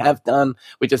about what we have done.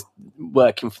 We're just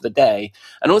working for the day.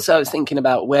 And also I was thinking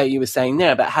about where you were saying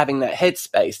there about having that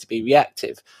headspace to be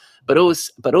reactive. But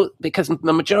because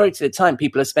the majority of the time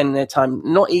people are spending their time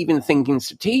not even thinking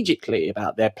strategically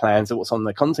about their plans or what's on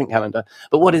their content calendar,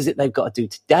 but what is it they've got to do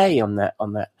today on that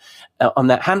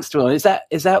hamster wheel? Is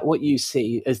that what you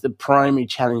see as the primary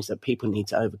challenge that people need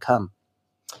to overcome?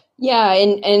 Yeah,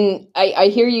 and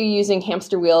I hear you using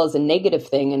hamster wheel as a negative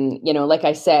thing, and like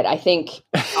I said, I think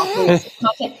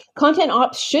content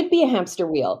ops should be a hamster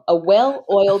wheel, a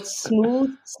well-oiled,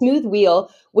 smooth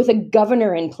wheel with a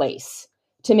governor in place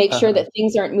to make sure that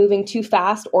things aren't moving too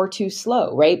fast or too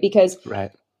slow, right? Because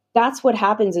that's what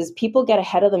happens is people get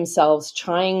ahead of themselves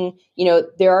trying,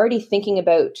 they're already thinking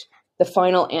about the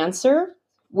final answer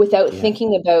without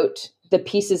thinking about the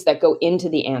pieces that go into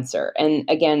the answer. And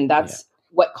again, that's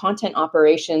what content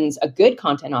operations, a good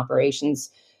content operations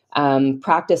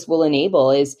practice will enable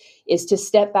is to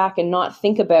step back and not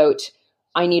think about,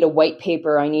 I need a white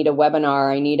paper, I need a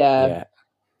webinar, I need a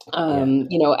I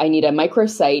need a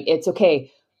microsite. It's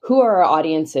okay. Who are our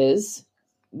audiences?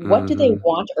 What do they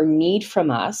want or need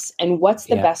from us? And what's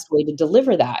the best way to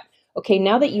deliver that? Okay.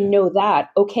 Now that you know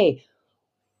that, okay,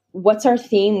 what's our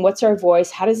theme? What's our voice?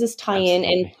 How does this tie in?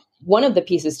 And one of the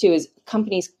pieces too is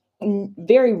companies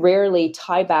very rarely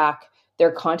tie back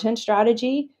their content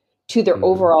strategy to their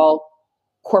overall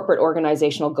corporate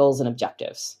organizational goals and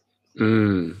objectives.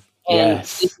 And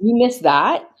if you miss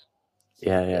that,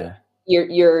 you're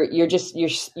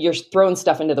throwing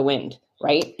stuff into the wind,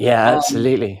 right? Yeah,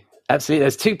 absolutely.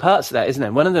 There's two parts to that, isn't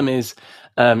there? One of them is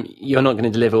you're not going to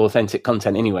deliver authentic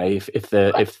content anyway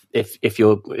if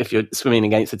you're swimming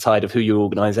against the tide of who your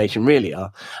organization really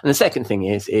are. And the second thing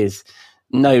is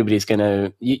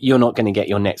you're not going to get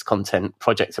your next content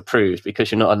project approved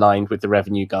because you're not aligned with the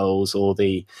revenue goals or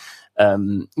the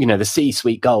the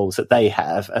C-suite goals that they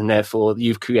have, and therefore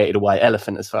you've created a white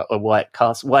elephant as far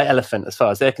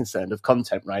as they're concerned of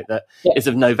content, right? That is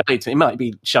of no value to it. It might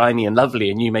be shiny and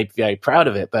lovely, and you may be very proud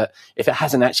of it, but if it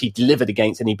hasn't actually delivered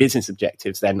against any business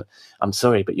objectives, then I'm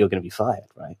sorry, but you're going to be fired,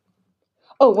 right?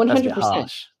 Oh,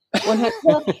 100%.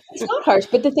 Well, it's not harsh,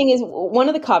 but the thing is, one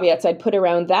of the caveats I'd put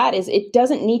around that is it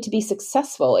doesn't need to be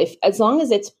successful as long as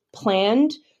it's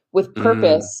planned with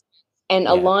purpose. And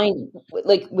aligned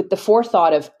with the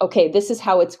forethought of, okay, this is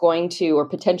how it's going to or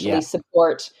potentially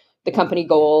support the company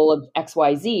goal of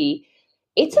XYZ.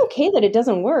 It's okay that it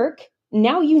doesn't work.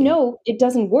 Now you know it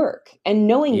doesn't work. And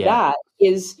knowing that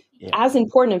is as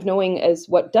important of knowing as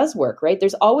what does work, right?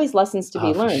 There's always lessons to be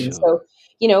learned. Sure. So,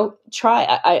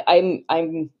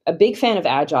 I'm a big fan of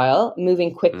agile,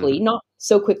 moving quickly, not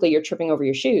so quickly you're tripping over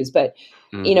your shoes, but,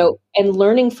 and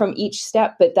learning from each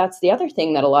step. But that's the other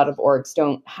thing that a lot of orgs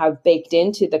don't have baked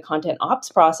into the content ops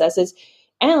process is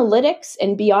analytics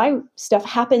and BI stuff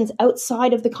happens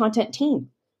outside of the content team.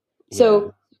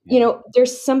 So,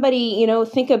 there's somebody,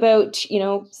 think about,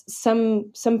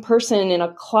 some person in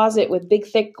a closet with big,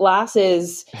 thick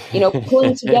glasses,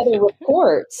 pulling together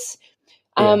reports.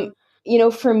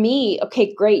 for me,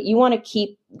 okay, great. You want to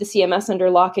keep the CMS under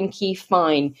lock and key,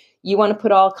 fine. You want to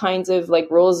put all kinds of like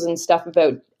rules and stuff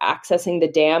about accessing the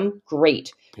dam,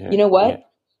 great. You know what?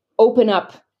 Open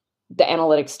up the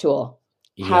analytics tool.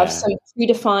 Have some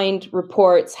predefined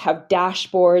reports, have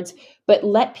dashboards, but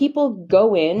let people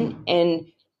go in and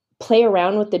play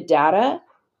around with the data,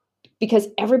 because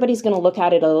everybody's going to look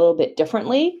at it a little bit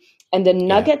differently. And the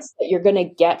nuggets that you're going to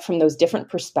get from those different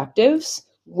perspectives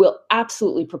will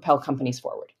absolutely propel companies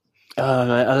forward. We're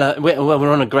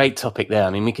on a great topic there.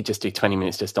 I mean, we could just do 20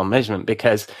 minutes just on measurement,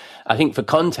 because I think for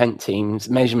content teams,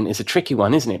 measurement is a tricky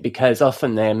one, isn't it? Because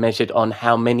often they're measured on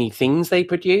how many things they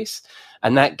produce.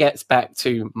 And that gets back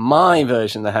to my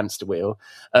version of the hamster wheel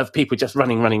of people just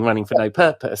running for no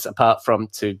purpose apart from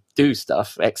to do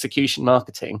stuff, execution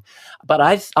marketing. But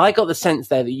I got the sense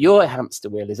there that your hamster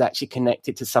wheel is actually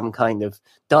connected to some kind of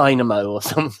dynamo or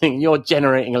something. You're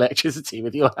generating electricity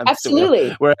with your hamster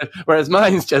wheel. Whereas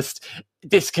mine's just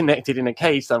disconnected in a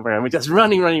cave somewhere and we're just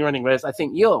running. Whereas I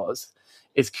think yours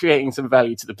is creating some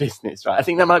value to the business, right? I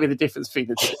think that might be the difference between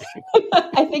the two.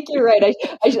 I think you're right.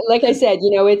 I like I said,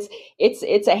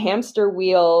 it's a hamster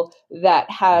wheel that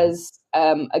has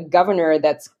a governor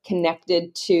that's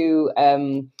connected to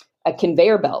a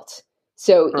conveyor belt.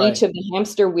 So each of the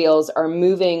hamster wheels are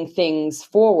moving things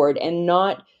forward and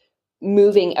not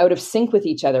moving out of sync with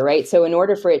each other, right? So in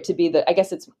order for it to be I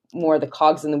guess it's more the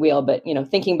cogs in the wheel, but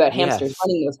thinking about hamsters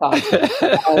running those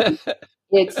cogs.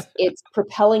 It's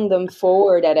propelling them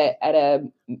forward at a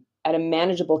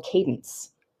manageable cadence.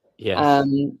 Yes.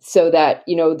 So that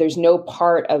there's no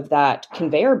part of that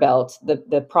conveyor belt,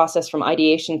 the process from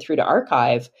ideation through to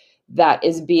archive, that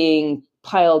is being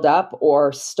piled up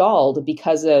or stalled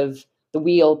because of the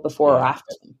wheel before or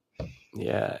after them.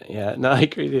 Yeah. No, I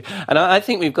agree with you. And I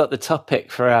think we've got the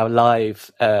topic for our live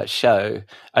show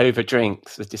over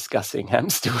drinks was discussing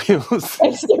hamster wheels.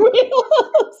 Hamster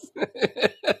wheels.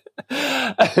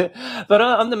 But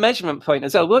on the measurement point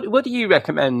as well, what do you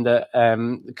recommend that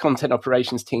content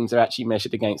operations teams are actually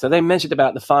measured against? Are they measured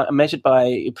measured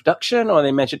by production, or are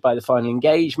they measured by the final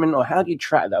engagement, or how do you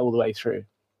track that all the way through?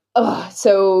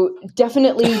 So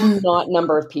definitely not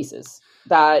number of pieces.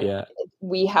 That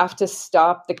we have to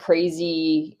stop the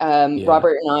crazy.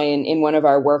 Robert and I, in one of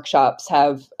our workshops,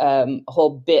 have a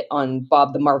whole bit on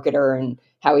Bob the marketer and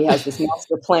how he has this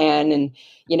master plan, and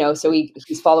so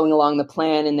he's following along the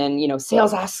plan, and then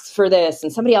sales asks for this,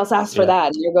 and somebody else asks for that,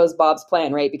 and here goes Bob's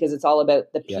plan, right? Because it's all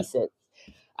about the pieces.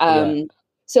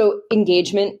 So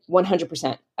engagement,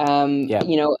 100%.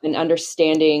 And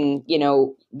understanding,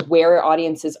 where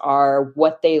audiences are,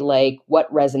 what they like,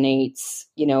 what resonates,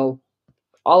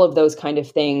 all of those kind of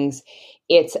things.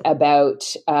 It's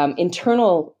about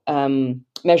internal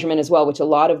measurement as well, which a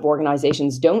lot of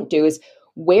organizations don't do, is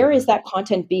where is that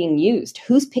content being used?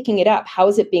 Who's picking it up? How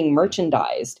is it being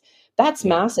merchandised? That's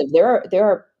massive. There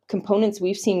are components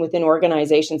we've seen within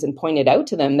organizations and pointed out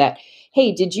to them that,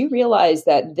 hey, did you realize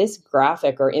that this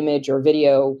graphic or image or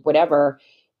video, whatever,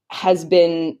 has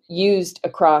been used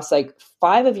across like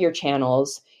 5 of your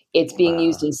channels? It's being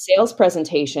used in sales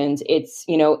presentations. It's,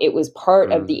 it was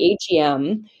part of the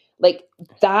AGM. Like,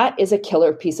 that is a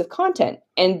killer piece of content.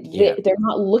 And they're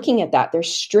not looking at that. They're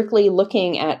strictly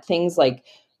looking at things like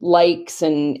likes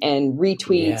and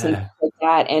retweets and things like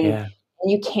that. And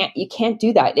you can't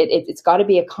do that. It's got to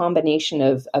be a combination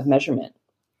of measurement.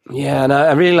 Yeah, and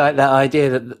I really like that idea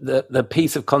that the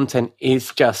piece of content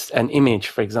is just an image,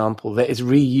 for example, that is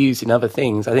reused in other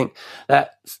things. I think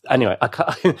that, anyway,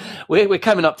 we're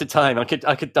coming up to time. I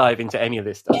could dive into any of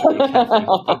this stuff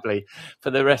probably for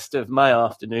the rest of my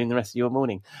afternoon, the rest of your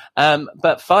morning.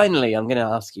 But finally, I'm going to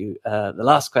ask you the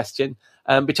last question,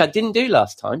 which I didn't do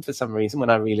last time for some reason when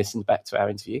I re-listened back to our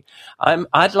interview.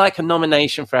 I'd like a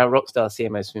nomination for our Rockstar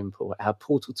CMO swimming pool, our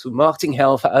portal to marketing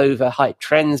hell for overhyped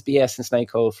trends, BS, and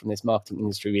snake oil from this marketing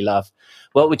industry we love.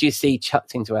 What would you see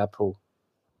chucked into our pool?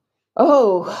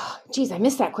 Oh, geez, I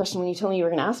missed that question when you told me you were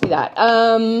going to ask me that.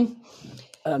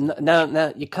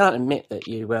 Now, you can't admit that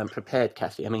you weren't prepared,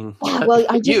 Cathy. I mean,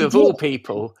 I just you of all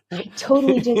people. I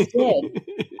totally just did.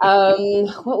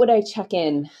 What would I check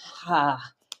in?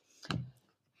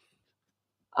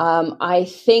 I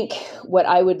think what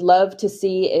I would love to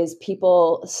see is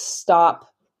people stop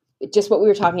just what we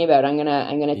were talking about. I'm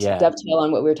gonna dovetail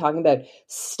on what we were talking about.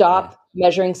 Stop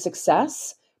measuring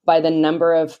success by the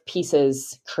number of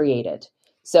pieces created.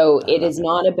 So it is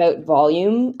not about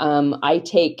volume. I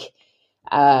take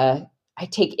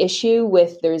issue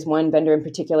with, there's one vendor in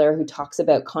particular who talks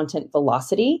about content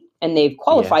velocity, and they've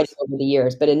qualified it over the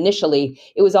years, but initially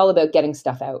it was all about getting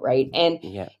stuff out, right? And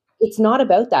it's not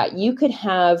about that. You could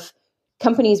have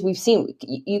companies we've seen,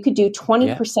 you could do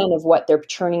 20% of what they're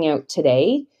churning out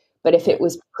today. But if it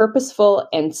was purposeful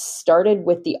and started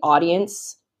with the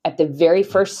audience at the very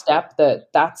first step,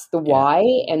 that's the why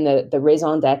and the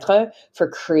raison d'etre for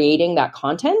creating that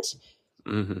content,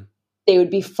 they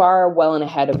would be far well and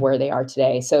ahead of where they are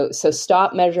today. So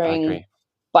stop measuring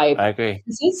by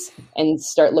pieces and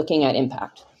start looking at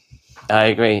impact. I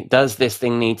agree. Does this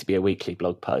thing need to be a weekly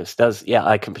blog post?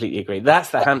 I completely agree.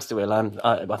 That's the hamster wheel.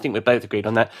 I think we're both agreed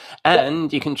on that.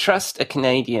 And you can trust a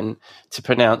Canadian to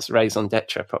pronounce raison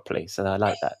d'etre properly. So I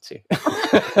like that too.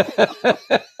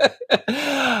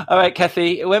 All right,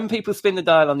 Cathy, when people spin the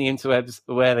dial on the interwebs,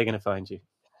 where are they going to find you?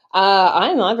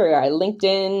 I'm everywhere.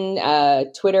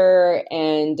 LinkedIn, Twitter,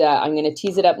 and I'm going to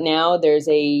tease it up now. There's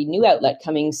a new outlet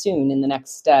coming soon in the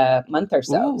next month or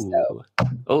so.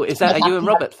 Oh, is that a you and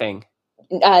Robert thing?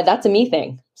 That's a me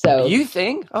thing. So you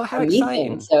thing? Oh, how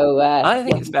exciting! So I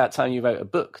think it's about time you wrote a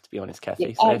book, to be honest,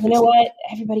 Cathy. So you know what?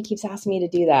 Everybody keeps asking me to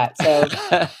do that. So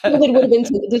it would have been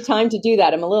the time to do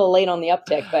that. I'm a little late on the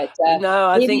uptick, but no,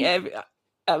 I think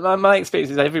my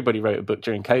experience is everybody wrote a book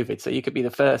during COVID, so you could be the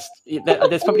first.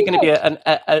 There's probably going to be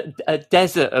a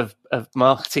desert of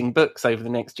marketing books over the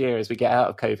next year as we get out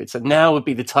of COVID. So now would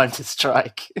be the time to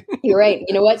strike. You're right.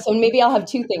 You know what? So maybe I'll have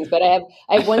two things, but I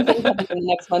have one thing coming in the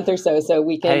next month or so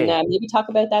we can maybe talk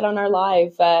about that on our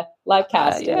live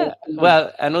cast.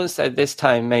 Well, and also this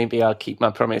time maybe I'll keep my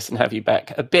promise and have you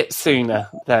back a bit sooner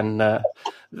than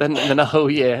a whole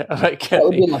year. All right,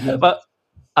 Cathy. Well,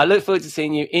 I look forward to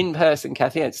seeing you in person,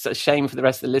 Cathy. It's a shame for the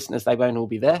rest of the listeners; they won't all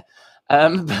be there.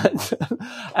 And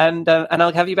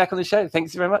I'll have you back on the show.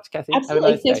 Thanks very much, Cathy.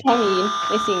 Absolutely. Thanks for having me.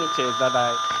 Nice seeing you. Cheers.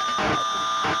 Bye-bye.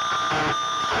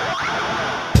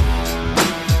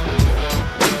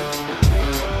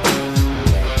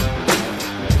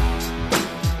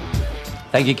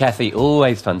 Thank you, Cathy.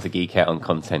 Always fun to geek out on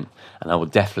content, and I will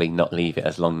definitely not leave it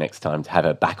as long next time to have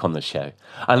her back on the show.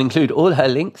 I'll include all her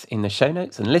links in the show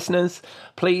notes, and listeners,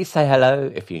 please say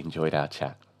hello if you enjoyed our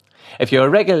chat. If you're a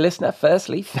regular listener,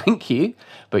 firstly, thank you,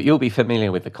 but you'll be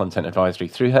familiar with the content advisory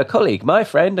through her colleague, my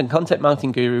friend and content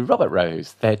marketing guru, Robert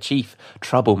Rose, their chief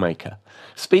troublemaker.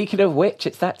 Speaking of which,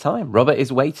 it's that time. Robert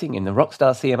is waiting in the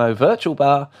Rockstar CMO virtual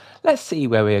bar. Let's see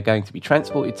where we are going to be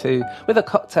transported to with a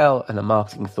cocktail and a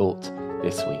marketing thought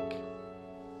this week.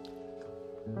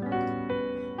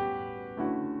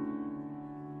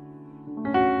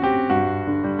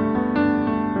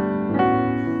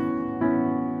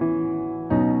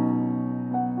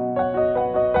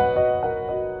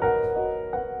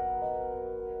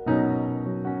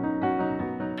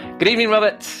 Good evening,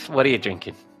 Robert. What are you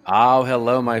drinking? Oh,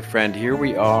 hello, my friend. Here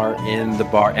we are in the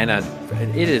bar, and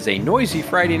it is a noisy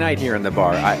Friday night here in the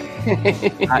bar. I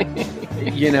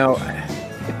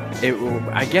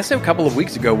guess a couple of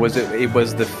weeks ago it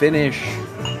was the Finnish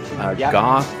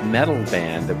goth metal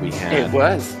band that we had. It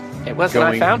was. When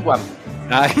I found one.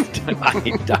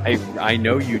 I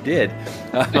know you did.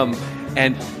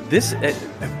 And this,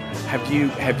 have you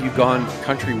gone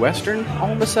country western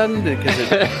all of a sudden?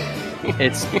 Because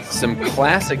it's some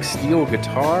classic steel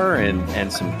guitar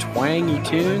and some twangy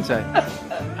tunes.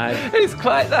 It's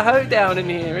quite the hoedown in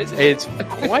here, isn't it? It's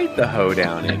quite the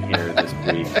hoedown in here this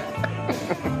week.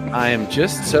 I am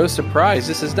just so surprised.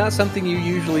 This is not something you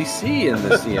usually see in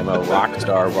the CMO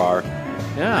Rockstar Bar.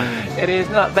 Yeah, it is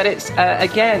not. But it's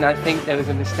again, I think there was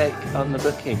a mistake on the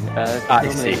booking.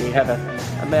 Normally we have a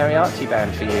mariachi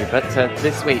band for you, but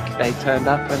this week they turned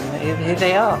up and here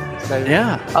they are. So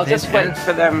yeah, I'll just wait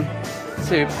for them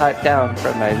to pipe down for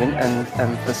a moment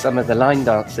and for some of the line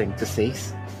dancing to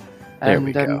cease. There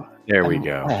we go.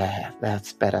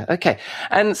 That's better. Okay.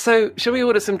 And so, should we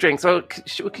order some drinks? Well,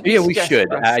 we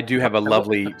should. I do have a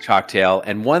lovely cocktail,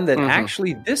 and one that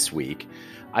actually this week,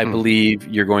 I believe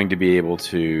you're going to be able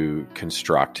to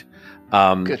construct.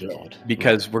 Good Lord.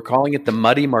 Because we're calling it the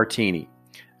Muddy Martini.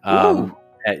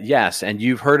 Yes, and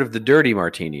you've heard of the Dirty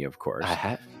Martini, of course. I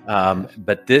have.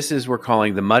 But we're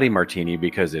calling the Muddy Martini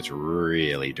because it's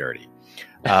really dirty.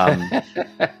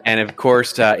 And of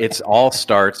course, it all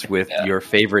starts with your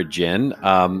favorite gin.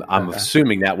 I'm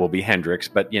assuming that will be Hendrick's,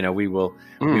 but we will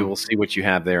see what you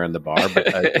have there in the bar.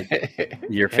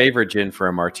 But your favorite gin for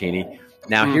a martini.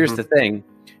 Now, here's the thing: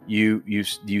 you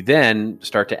then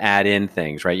start to add in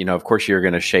things, right? Of course, you're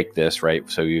going to shake this, right?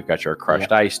 So you've got your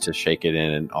crushed ice to shake it in,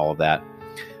 and all of that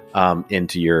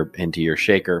into your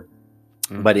shaker.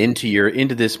 But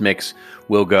into this mix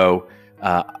will go.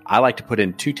 I like to put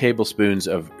in 2 tablespoons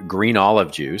of green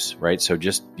olive juice, right? So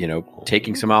just,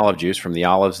 taking some olive juice from the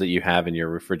olives that you have in your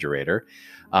refrigerator.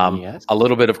 A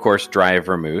little bit, of course, dry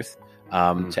vermouth,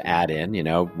 to add in,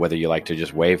 whether you like to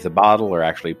just wave the bottle or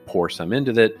actually pour some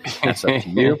into it. That's up to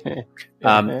you.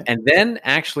 And then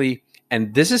actually,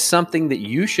 and this is something that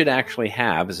you should actually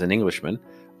have as an Englishman.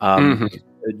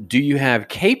 Do you have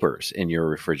capers in your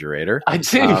refrigerator? I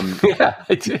do. Yeah,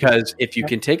 I do. Because if you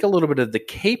can take a little bit of the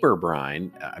caper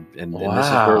brine, and this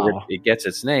is where it gets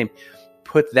its name,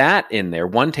 put that in there.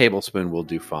 1 tablespoon will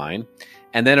do fine.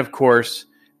 And then, of course,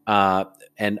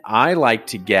 and I like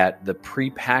to get the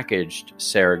prepackaged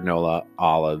Cerignola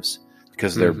olives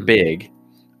because they're big,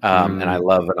 and I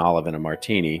love an olive in a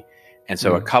martini. And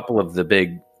so a couple of the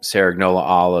big Cerignola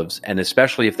olives, and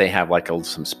especially if they have like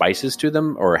some spices to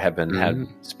them or have been had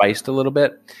spiced a little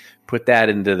bit, put that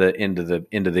into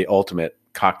the ultimate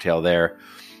cocktail there.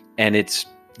 And it's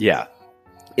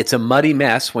a muddy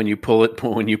mess when you pour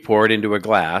it into a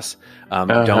glass.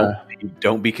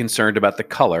 Don't be concerned about the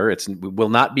color. It will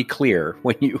not be clear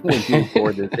when you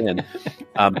pour this in.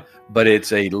 But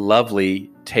it's a lovely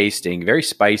tasting, very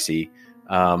spicy,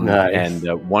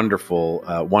 and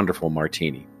wonderful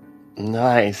martini.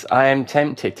 Nice. I am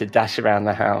tempted to dash around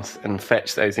the house and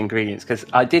fetch those ingredients because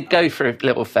I did go for a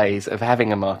little phase of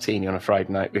having a martini on a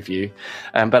Friday night with you,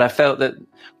 but I felt that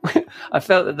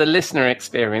the listener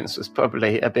experience was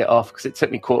probably a bit off because it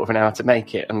took me a quarter of an hour to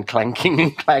make it and clanking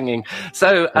and clanging.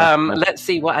 So let's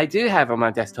see what I do have on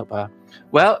my desktop bar.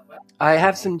 Well, I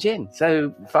have some gin.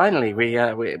 So finally, we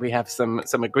have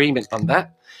some agreement on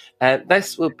that.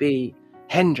 This will be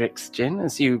Hendrick's gin,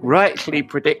 as you rightly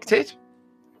predicted.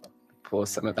 Pour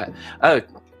some of that. Oh,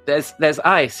 there's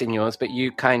ice in yours, but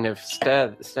you kind of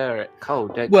stir it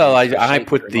cold, don't you? Well, I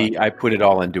put it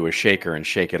all into a shaker and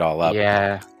shake it all up.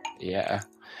 Yeah.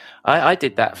 I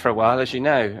did that for a while, as you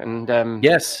know, and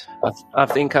yes, I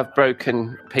think I've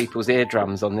broken people's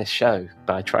eardrums on this show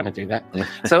by trying to do that.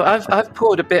 So I've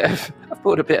poured a bit of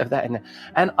that in there,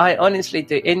 and I honestly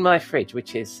do in my fridge,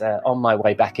 which is on my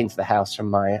way back into the house from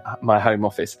my home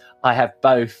office. I have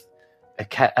both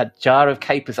a jar of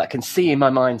capers I can see in my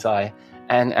mind's eye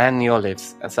and the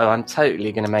olives. And so I'm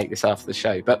totally going to make this after the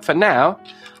show. But for now,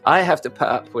 I have to put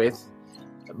up with,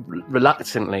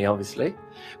 reluctantly, obviously,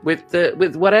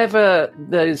 with whatever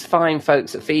those fine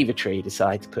folks at Fever Tree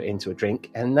decide to put into a drink.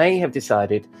 And they have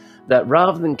decided that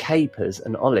rather than capers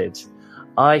and olives,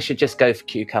 I should just go for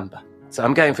cucumber. So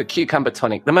I'm going for cucumber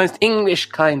tonic, the most English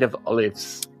kind of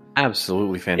olives.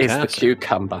 Absolutely fantastic. Is the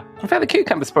cucumber. In fact, the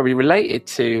cucumber is probably related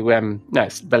to,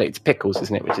 it's related to pickles,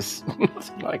 isn't it? Which is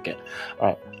nothing like it. All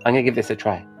right, I'm going to give this a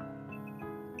try.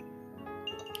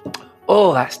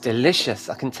 Oh, that's delicious.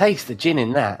 I can taste the gin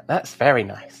in that. That's very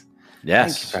nice.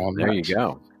 Yes, there you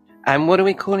go. And what are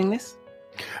we calling this?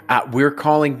 We're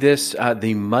calling this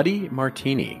the Muddy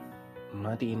Martini.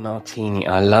 Muddy Martini.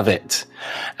 I love it.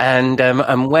 And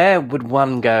where would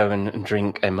one go and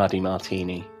drink a Muddy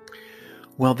Martini?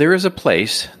 Well, there is a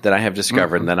place that I have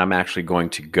discovered and that I'm actually going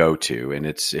to go to, and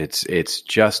it's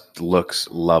just looks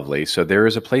lovely. So there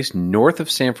is a place north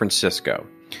of San Francisco.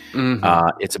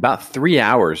 It's about 3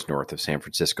 hours north of San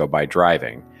Francisco by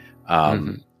driving,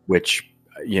 which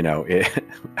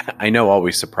I know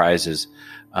always surprises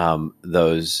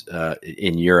those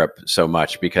in Europe so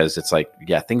much because it's like,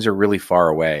 things are really far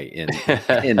away in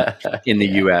the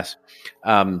U.S.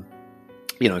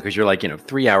 Because you're like,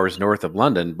 3 hours north of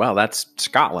London. Well, that's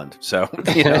Scotland. So,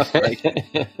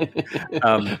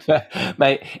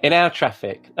 mate, in our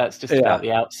traffic, that's just about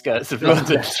the outskirts of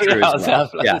London. That's true as well.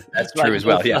 Yeah, that's true as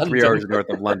well. Yeah, 3 hours north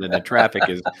of London, and traffic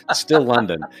is still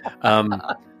London.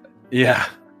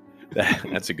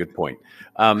 That's a good point.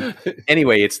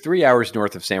 Anyway, it's 3 hours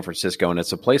north of San Francisco, and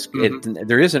it's a place.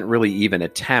 There isn't really even a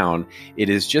town. It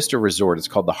is just a resort. It's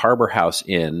called the Harbor House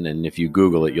Inn, and if you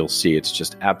Google it, you'll see it's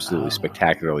just absolutely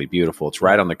spectacularly beautiful. It's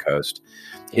right on the coast.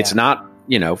 Yeah. It's not,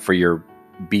 for your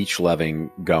beach loving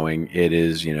going. It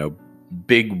is,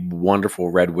 big,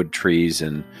 wonderful redwood trees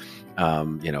and,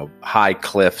 high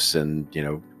cliffs and,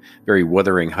 very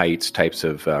Wuthering Heights types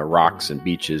of rocks and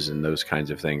beaches and those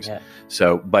kinds of things. Yeah.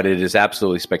 So, but it is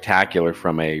absolutely spectacular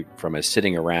from a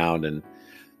sitting around and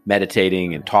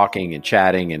meditating and talking and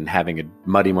chatting and having a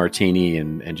muddy martini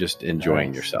and just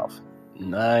enjoying yourself.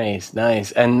 Nice.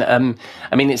 And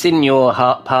it's in your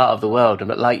part of the world,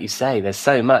 but like you say, there's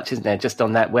so much, isn't there? Just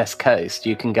on that west coast,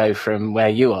 you can go from where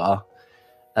you are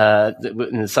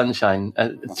in the sunshine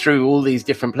through all these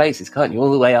different places, can't you?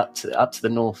 All the way up to the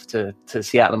north to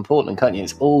Seattle and Portland, can't you?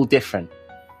 It's all different.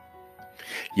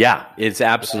 Yeah, it's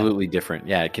absolutely different.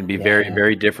 Yeah, it can be very,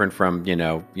 very different from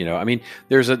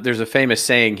there's a famous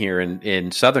saying here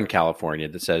in Southern California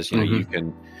that says you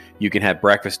can have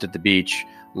breakfast at the beach,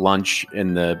 lunch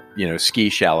in the ski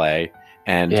chalet,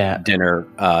 and dinner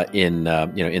in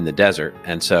the desert.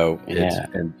 And so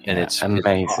it's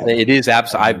amazing. It is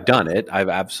I've done it. I've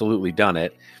absolutely done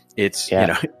it. It's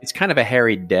it's kind of a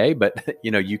harried day, but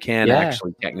you can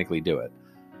actually technically do it.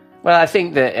 Well, I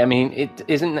think that it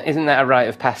isn't that a rite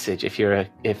of passage if you're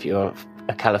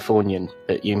a Californian,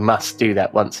 that you must do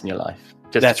that once in your life.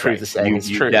 Just That's to prove right. The saying is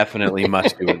true. You definitely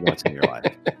must do it once in your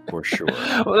life, for sure.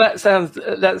 Well, that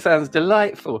sounds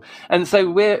delightful. And so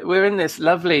we're in this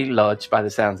lovely lodge, by the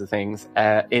sounds of things,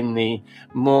 in the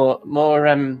more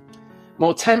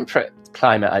temperate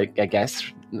climate, I guess,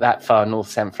 that far north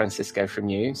San Francisco from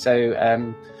you.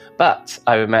 So, but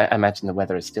I imagine the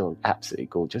weather is still absolutely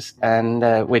gorgeous, and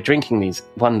we're drinking these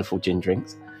wonderful gin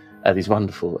drinks. These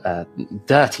wonderful,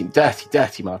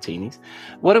 dirty martinis.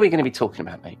 What are we going to be talking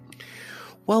about, mate?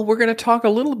 Well, we're going to talk a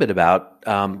little bit about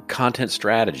content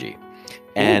strategy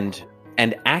and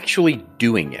actually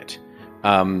doing it,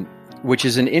 which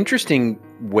is an interesting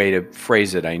way to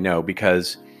phrase it, I know,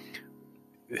 because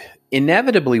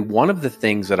inevitably one of the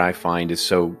things that I find is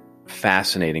so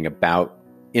fascinating about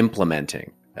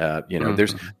implementing,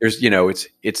 there's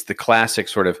it's the classic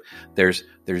sort of there's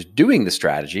doing the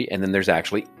strategy, and then there's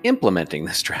actually implementing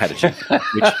the strategy,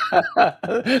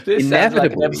 which this sounds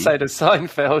like an episode of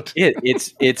Seinfeld.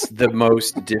 It's the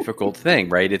most difficult thing,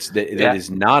 right? It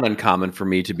is not uncommon for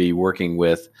me to be working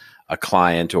with a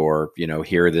client or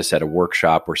hear this at a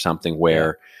workshop or something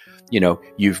where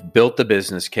you've built the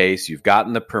business case, you've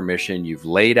gotten the permission, you've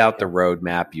laid out the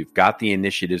roadmap, you've got the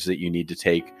initiatives that you need to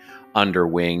take under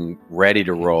wing, ready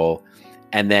to roll.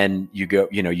 And then you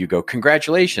go,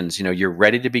 congratulations, you're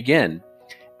ready to begin.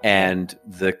 And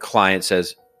the client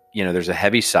says, there's a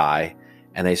heavy sigh,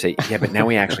 and they say, yeah, but now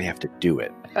we actually have to do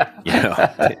it.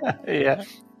 Yeah.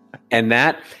 And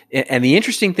the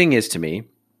interesting thing is, to me,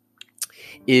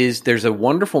 is there's a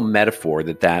wonderful metaphor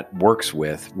that works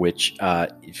with, which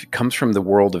comes from the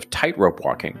world of tightrope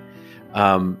walking.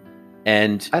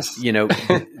 It's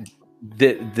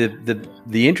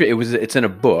in a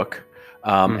book,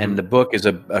 and the book is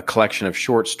a collection of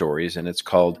short stories, and it's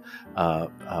called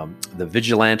The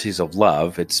Vigilantes of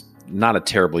Love. It's not a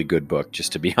terribly good book,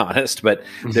 just to be honest, but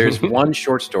there's one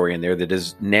short story in there that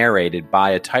is narrated by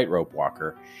a tightrope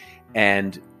walker,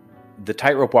 and the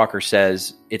tightrope walker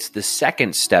says it's the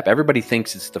second step. Everybody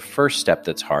thinks it's the first step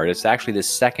that's hard. It's actually the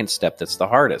second step that's the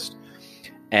hardest.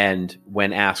 And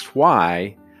when asked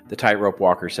why, the tightrope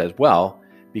walker says, well,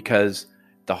 because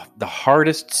the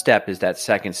hardest step is that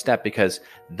second step, because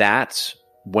that's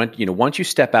when, once you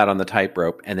step out on the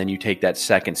tightrope and then you take that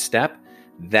second step,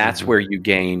 that's where you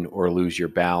gain or lose your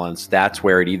balance. That's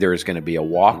where it either is going to be a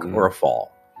walk or a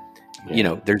fall.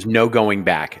 Yeah. There's no going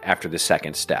back after the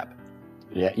second step.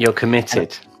 Yeah, you're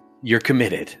committed. You're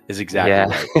committed is exactly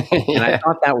right. And I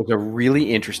thought that was a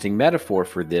really interesting metaphor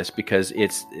for this, because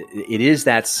it is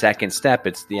that second step.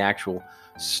 It's the actual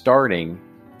starting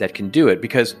that can do it.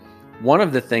 Because one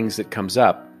of the things that comes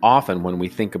up often when we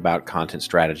think about content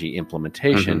strategy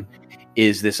implementation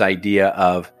is this idea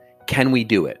of, can we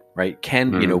do it? Right?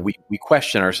 We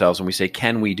question ourselves and we say,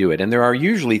 can we do it? And there are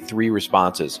usually three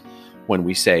responses when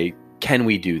we say, can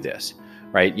we do this?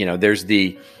 Right? There's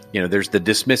the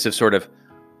dismissive sort of,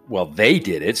 well, they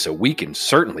did it, so we can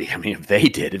certainly, if they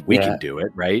did it, we can do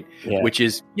it, right? Yeah. Which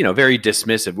is, very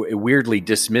dismissive, weirdly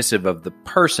dismissive of the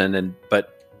person,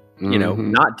 but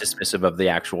not dismissive of the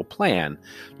actual plan.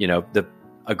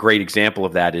 A great example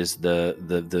of that is the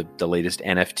latest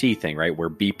NFT thing, right? Where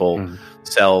Beeple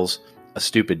sells a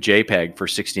stupid JPEG for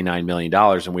 $69 million,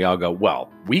 and we all go, well,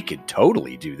 we could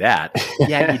totally do that.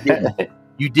 Yeah, you didn't.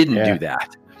 You didn't do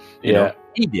that. You know,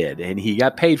 he did, and he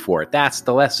got paid for it. That's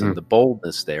the lesson, the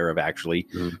boldness there of actually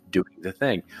doing the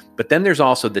thing. But then there's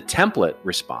also the template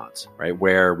response, right?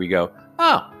 Where we go,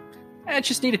 oh, I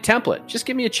just need a template. Just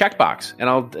give me a checkbox,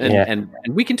 and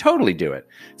we can totally do it.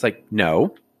 It's like,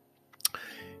 no,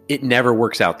 it never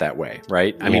works out that way,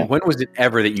 right? I mean, when was it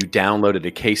ever that you downloaded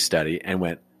a case study and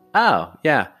went, oh,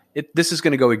 yeah, this is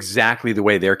going to go exactly the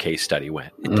way their case study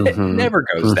went? It never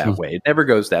goes that way. It never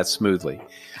goes that smoothly.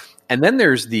 And then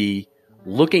there's the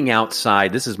looking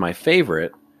outside. This is my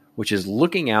favorite, which is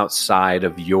looking outside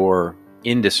of your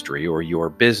industry or your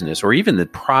business or even the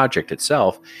project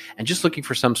itself, and just looking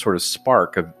for some sort of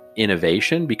spark of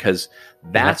innovation, because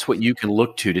that's what you can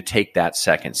look to take that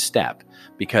second step,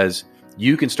 because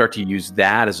you can start to use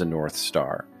that as a North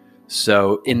Star.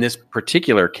 So in this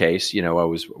particular case, I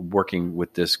was working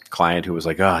with this client who was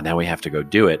like, oh, now we have to go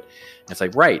do it. And it's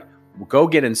like, right, we'll go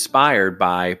get inspired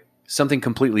by something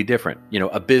completely different,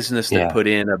 a business that put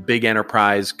in a big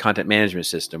enterprise content management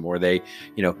system, or they,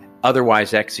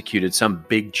 otherwise executed some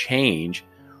big change.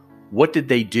 what did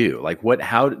they do? Like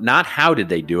not how did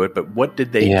they do it, but what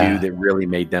did they do that really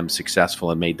made them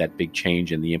successful and made that big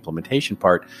change in the implementation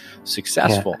part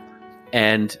successful?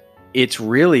 And it's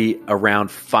really around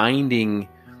finding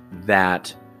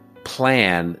that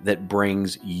plan that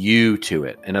brings you to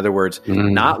it. In other words,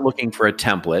 not looking for a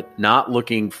template, not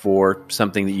looking for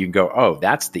something that you can go, oh,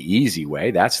 that's the easy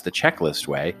way, that's the checklist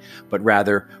way, but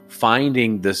rather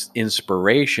finding this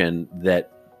inspiration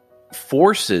that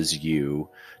forces you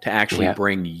to actually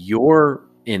bring your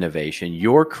innovation,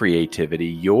 your creativity,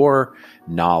 your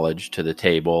knowledge to the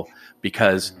table.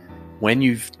 Because when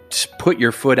you've put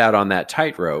your foot out on that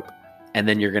tightrope and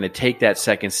then you're going to take that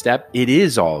second step, it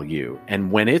is all you.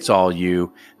 And when it's all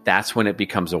you, that's when it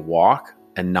becomes a walk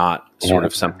and not sort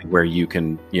of something where you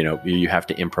can, you have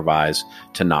to improvise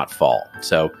to not fall.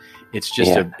 So it's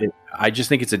just I just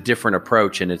think it's a different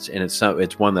approach, and it's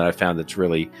one that I found that's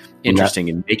really interesting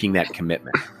in making that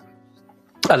commitment.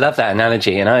 I love that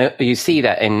analogy, and you see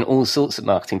that in all sorts of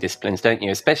marketing disciplines, don't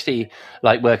you? Especially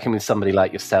like working with somebody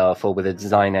like yourself or with a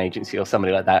design agency or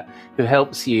somebody like that who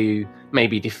helps you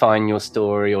maybe define your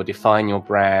story or define your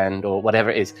brand or whatever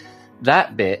it is.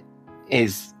 That bit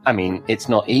is, I mean, it's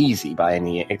not easy by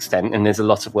any extent, and there's a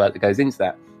lot of work that goes into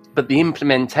that. But the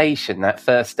implementation, that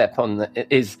first step and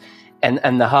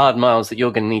the hard miles that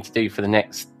you're going to need to do for the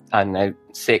next,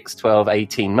 6, 12,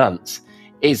 18 months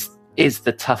is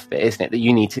the tough bit, isn't it? That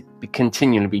you need to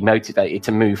continually be motivated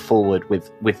to move forward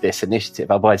with this initiative.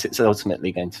 Otherwise, it's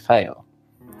ultimately going to fail.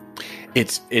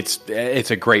 It's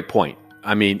a great point.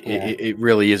 I mean, it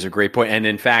really is a great point. And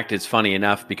in fact, it's funny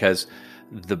enough because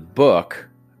the book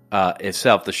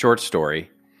itself, the short story,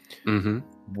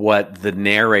 what the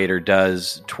narrator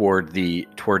does toward the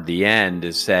end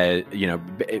is say,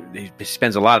 he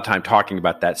spends a lot of time talking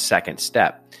about that second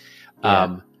step.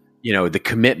 The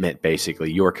commitment,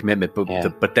 basically your commitment.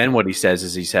 But then what he says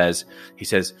is he says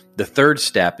the third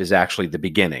step is actually the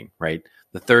beginning, right?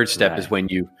 The third step is when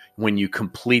you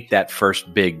complete that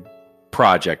first big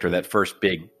project or that first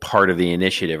big part of the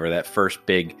initiative or that first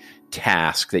big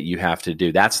task that you have to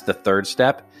do. That's the third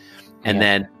step. And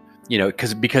then,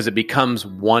 because it becomes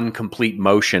one complete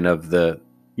motion of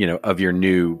of your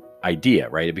new idea,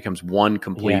 right? It becomes one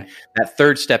complete. That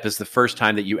third step is the first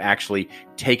time that you actually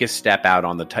take a step out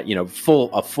on the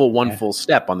full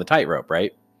step on the tightrope,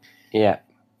 right? Yeah.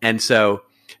 And so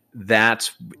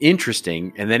that's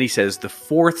interesting. And then he says the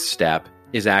fourth step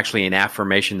is actually an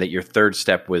affirmation that your third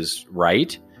step was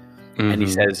right. And he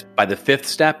says by the fifth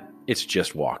step, it's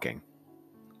just walking.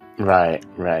 Right.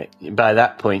 By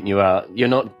that point, you're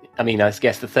not. I mean, I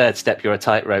guess the third step, you're a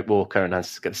tightrope walker, and I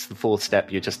guess the fourth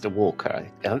step, you're just a walker.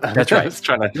 That's right. I was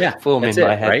trying to form in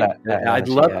my head.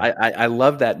 Right? I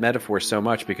love that metaphor so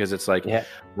much because it's like,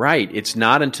 right, it's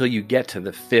not until you get to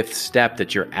the fifth step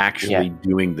that you're actually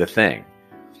doing the thing.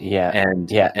 And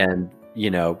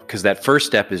because that first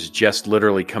step is just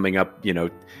literally coming up,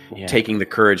 taking the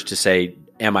courage to say,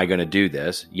 am I going to do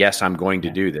this? Yes, I'm going to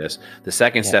do this. The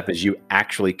second step is you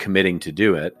actually committing to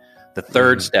do it. The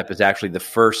third step is actually the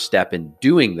first step in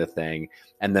doing the thing.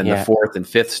 And then the fourth and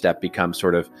fifth step become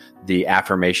sort of the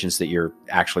affirmations that you're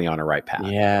actually on a right path.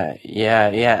 Yeah.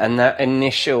 And that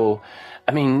initial,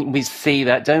 I mean, we see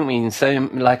that, don't we?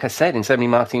 Like I said, in so many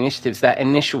marketing initiatives, that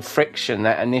initial friction,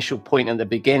 that initial point at the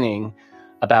beginning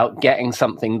about getting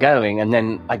something going. And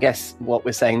then I guess what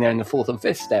we're saying there in the fourth and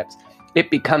fifth steps, it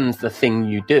becomes the thing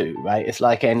you do, right? It's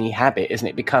like any habit, isn't it?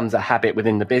 It becomes a habit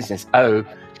within the business. Oh,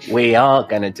 we are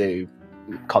going to do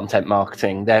content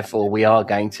marketing. Therefore, we are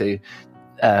going to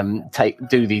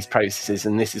do these processes,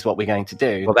 and this is what we're going to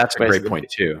do. Well, that's a great point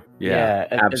too. Yeah,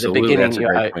 absolutely. That's a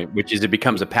great point, which is it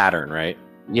becomes a pattern, right?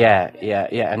 Yeah.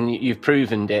 And you've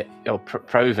proven it, or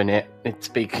proven it,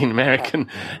 speaking American,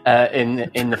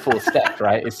 in the fourth step,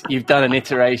 right? You've done an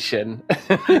iteration.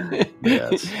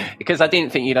 Yes. Because I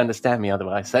didn't think you'd understand me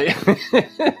otherwise. So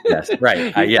yes,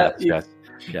 right. Yes.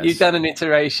 You've done an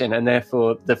iteration, and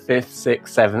therefore the fifth,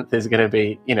 sixth, seventh is going to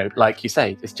be, like you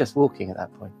say, it's just walking at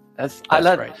that point. That's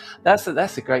right.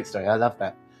 That's a great story. I love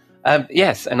that.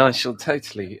 Yes, and I shall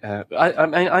totally.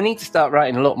 I need to start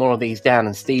writing a lot more of these down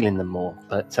and stealing them more.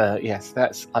 But yes,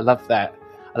 I love that.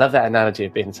 I love that analogy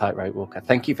of being a tightrope walker.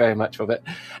 Thank you very much, Robert.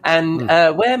 And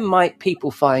where might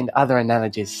people find other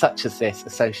analogies such as this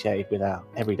associated with our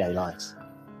everyday lives?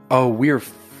 Oh, we're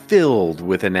filled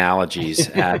with analogies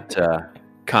at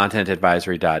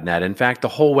contentadvisory.net. In fact, the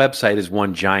whole website is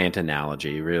one giant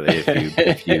analogy, really,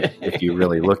 if you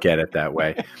really look at it that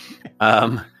way.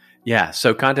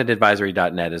 So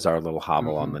contentadvisory.net is our little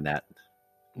hobble on the net.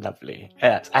 Lovely.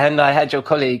 Yes. And I had your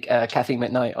colleague, Cathy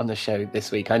McKnight, on the show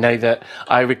this week. I know that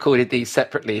I recorded these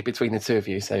separately between the two of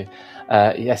you. So,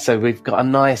 so we've got a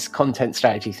nice content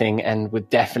strategy thing, and we're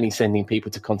definitely sending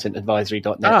people to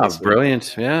contentadvisory.net. Oh,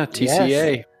 brilliant. Yeah,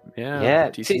 TCA.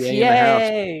 Yes. TCA in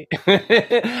the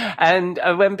house. And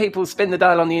when people spin the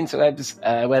dial on the interwebs,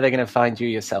 where they're going to find you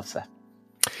yourself, sir?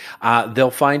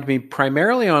 They'll find me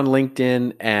primarily on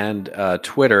LinkedIn and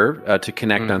Twitter to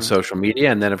connect on social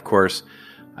media. And then, of course,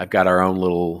 I've got our own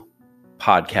little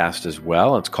podcast as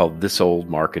well. It's called This Old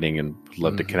Marketing, and would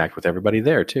love to connect with everybody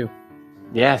there too.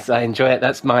 Yes, I enjoy it.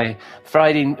 That's my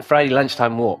Friday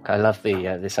lunchtime walk. I love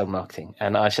the This Old Marketing,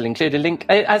 and I shall include a link,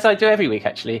 as I do every week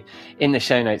actually, in the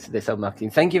show notes of This Old Marketing.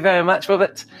 Thank you very much,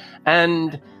 Robert.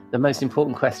 And the most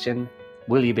important question,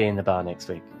 will you be in the bar next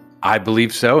week? I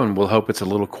believe so, and we'll hope it's a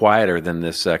little quieter than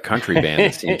this country band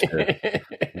that seems to.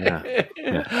 Yeah.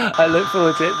 I look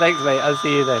forward to it. Thanks, mate. I'll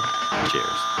see you then. Cheers.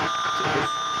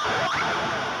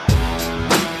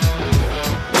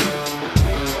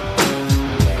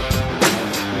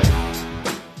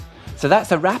 So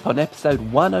that's a wrap on episode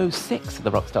 106 of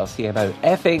the Rockstar CMO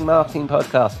effing marketing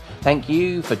podcast. Thank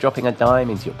you for dropping a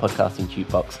dime into your podcasting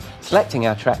jukebox, selecting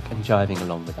our track and jiving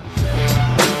along with us.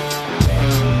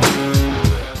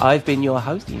 I've been your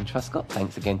host, Ian Truscott.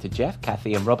 Thanks again to Jeff,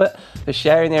 Cathy and Robert for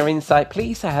sharing their insight.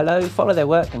 Please say hello, follow their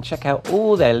work, and check out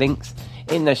all their links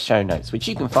in the show notes, which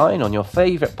you can find on your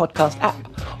favourite podcast app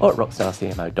or at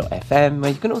rockstarcmo.fm,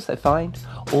 where you can also find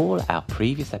all our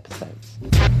previous episodes.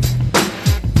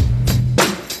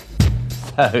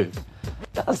 So,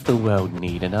 does the world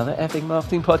need another effing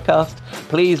marketing podcast?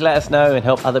 Please let us know and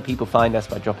help other people find us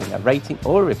by dropping a rating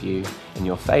or a review in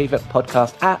your favourite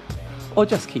podcast app, or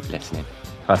just keep listening.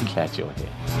 I'm glad you're here.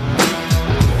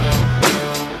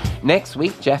 Next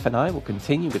week, Jeff and I will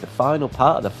continue with the final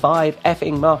part of the 5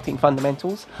 effing marketing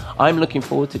fundamentals. I'm looking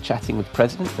forward to chatting with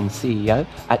President and CEO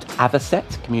at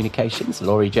Avocet Communications,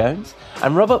 Laurie Jones,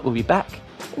 and Robert will be back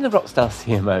in the Rockstar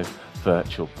CMO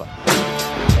virtual bar.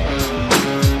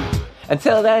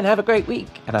 Until then, have a great week,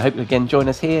 and I hope you again join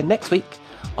us here next week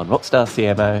on Rockstar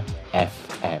CMO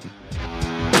FM.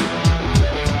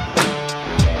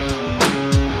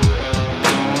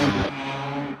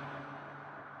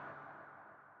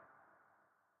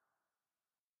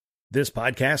 This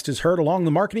podcast is heard along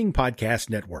the Marketing Podcast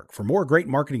Network. For more great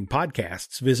marketing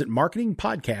podcasts, visit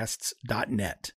marketingpodcasts.net.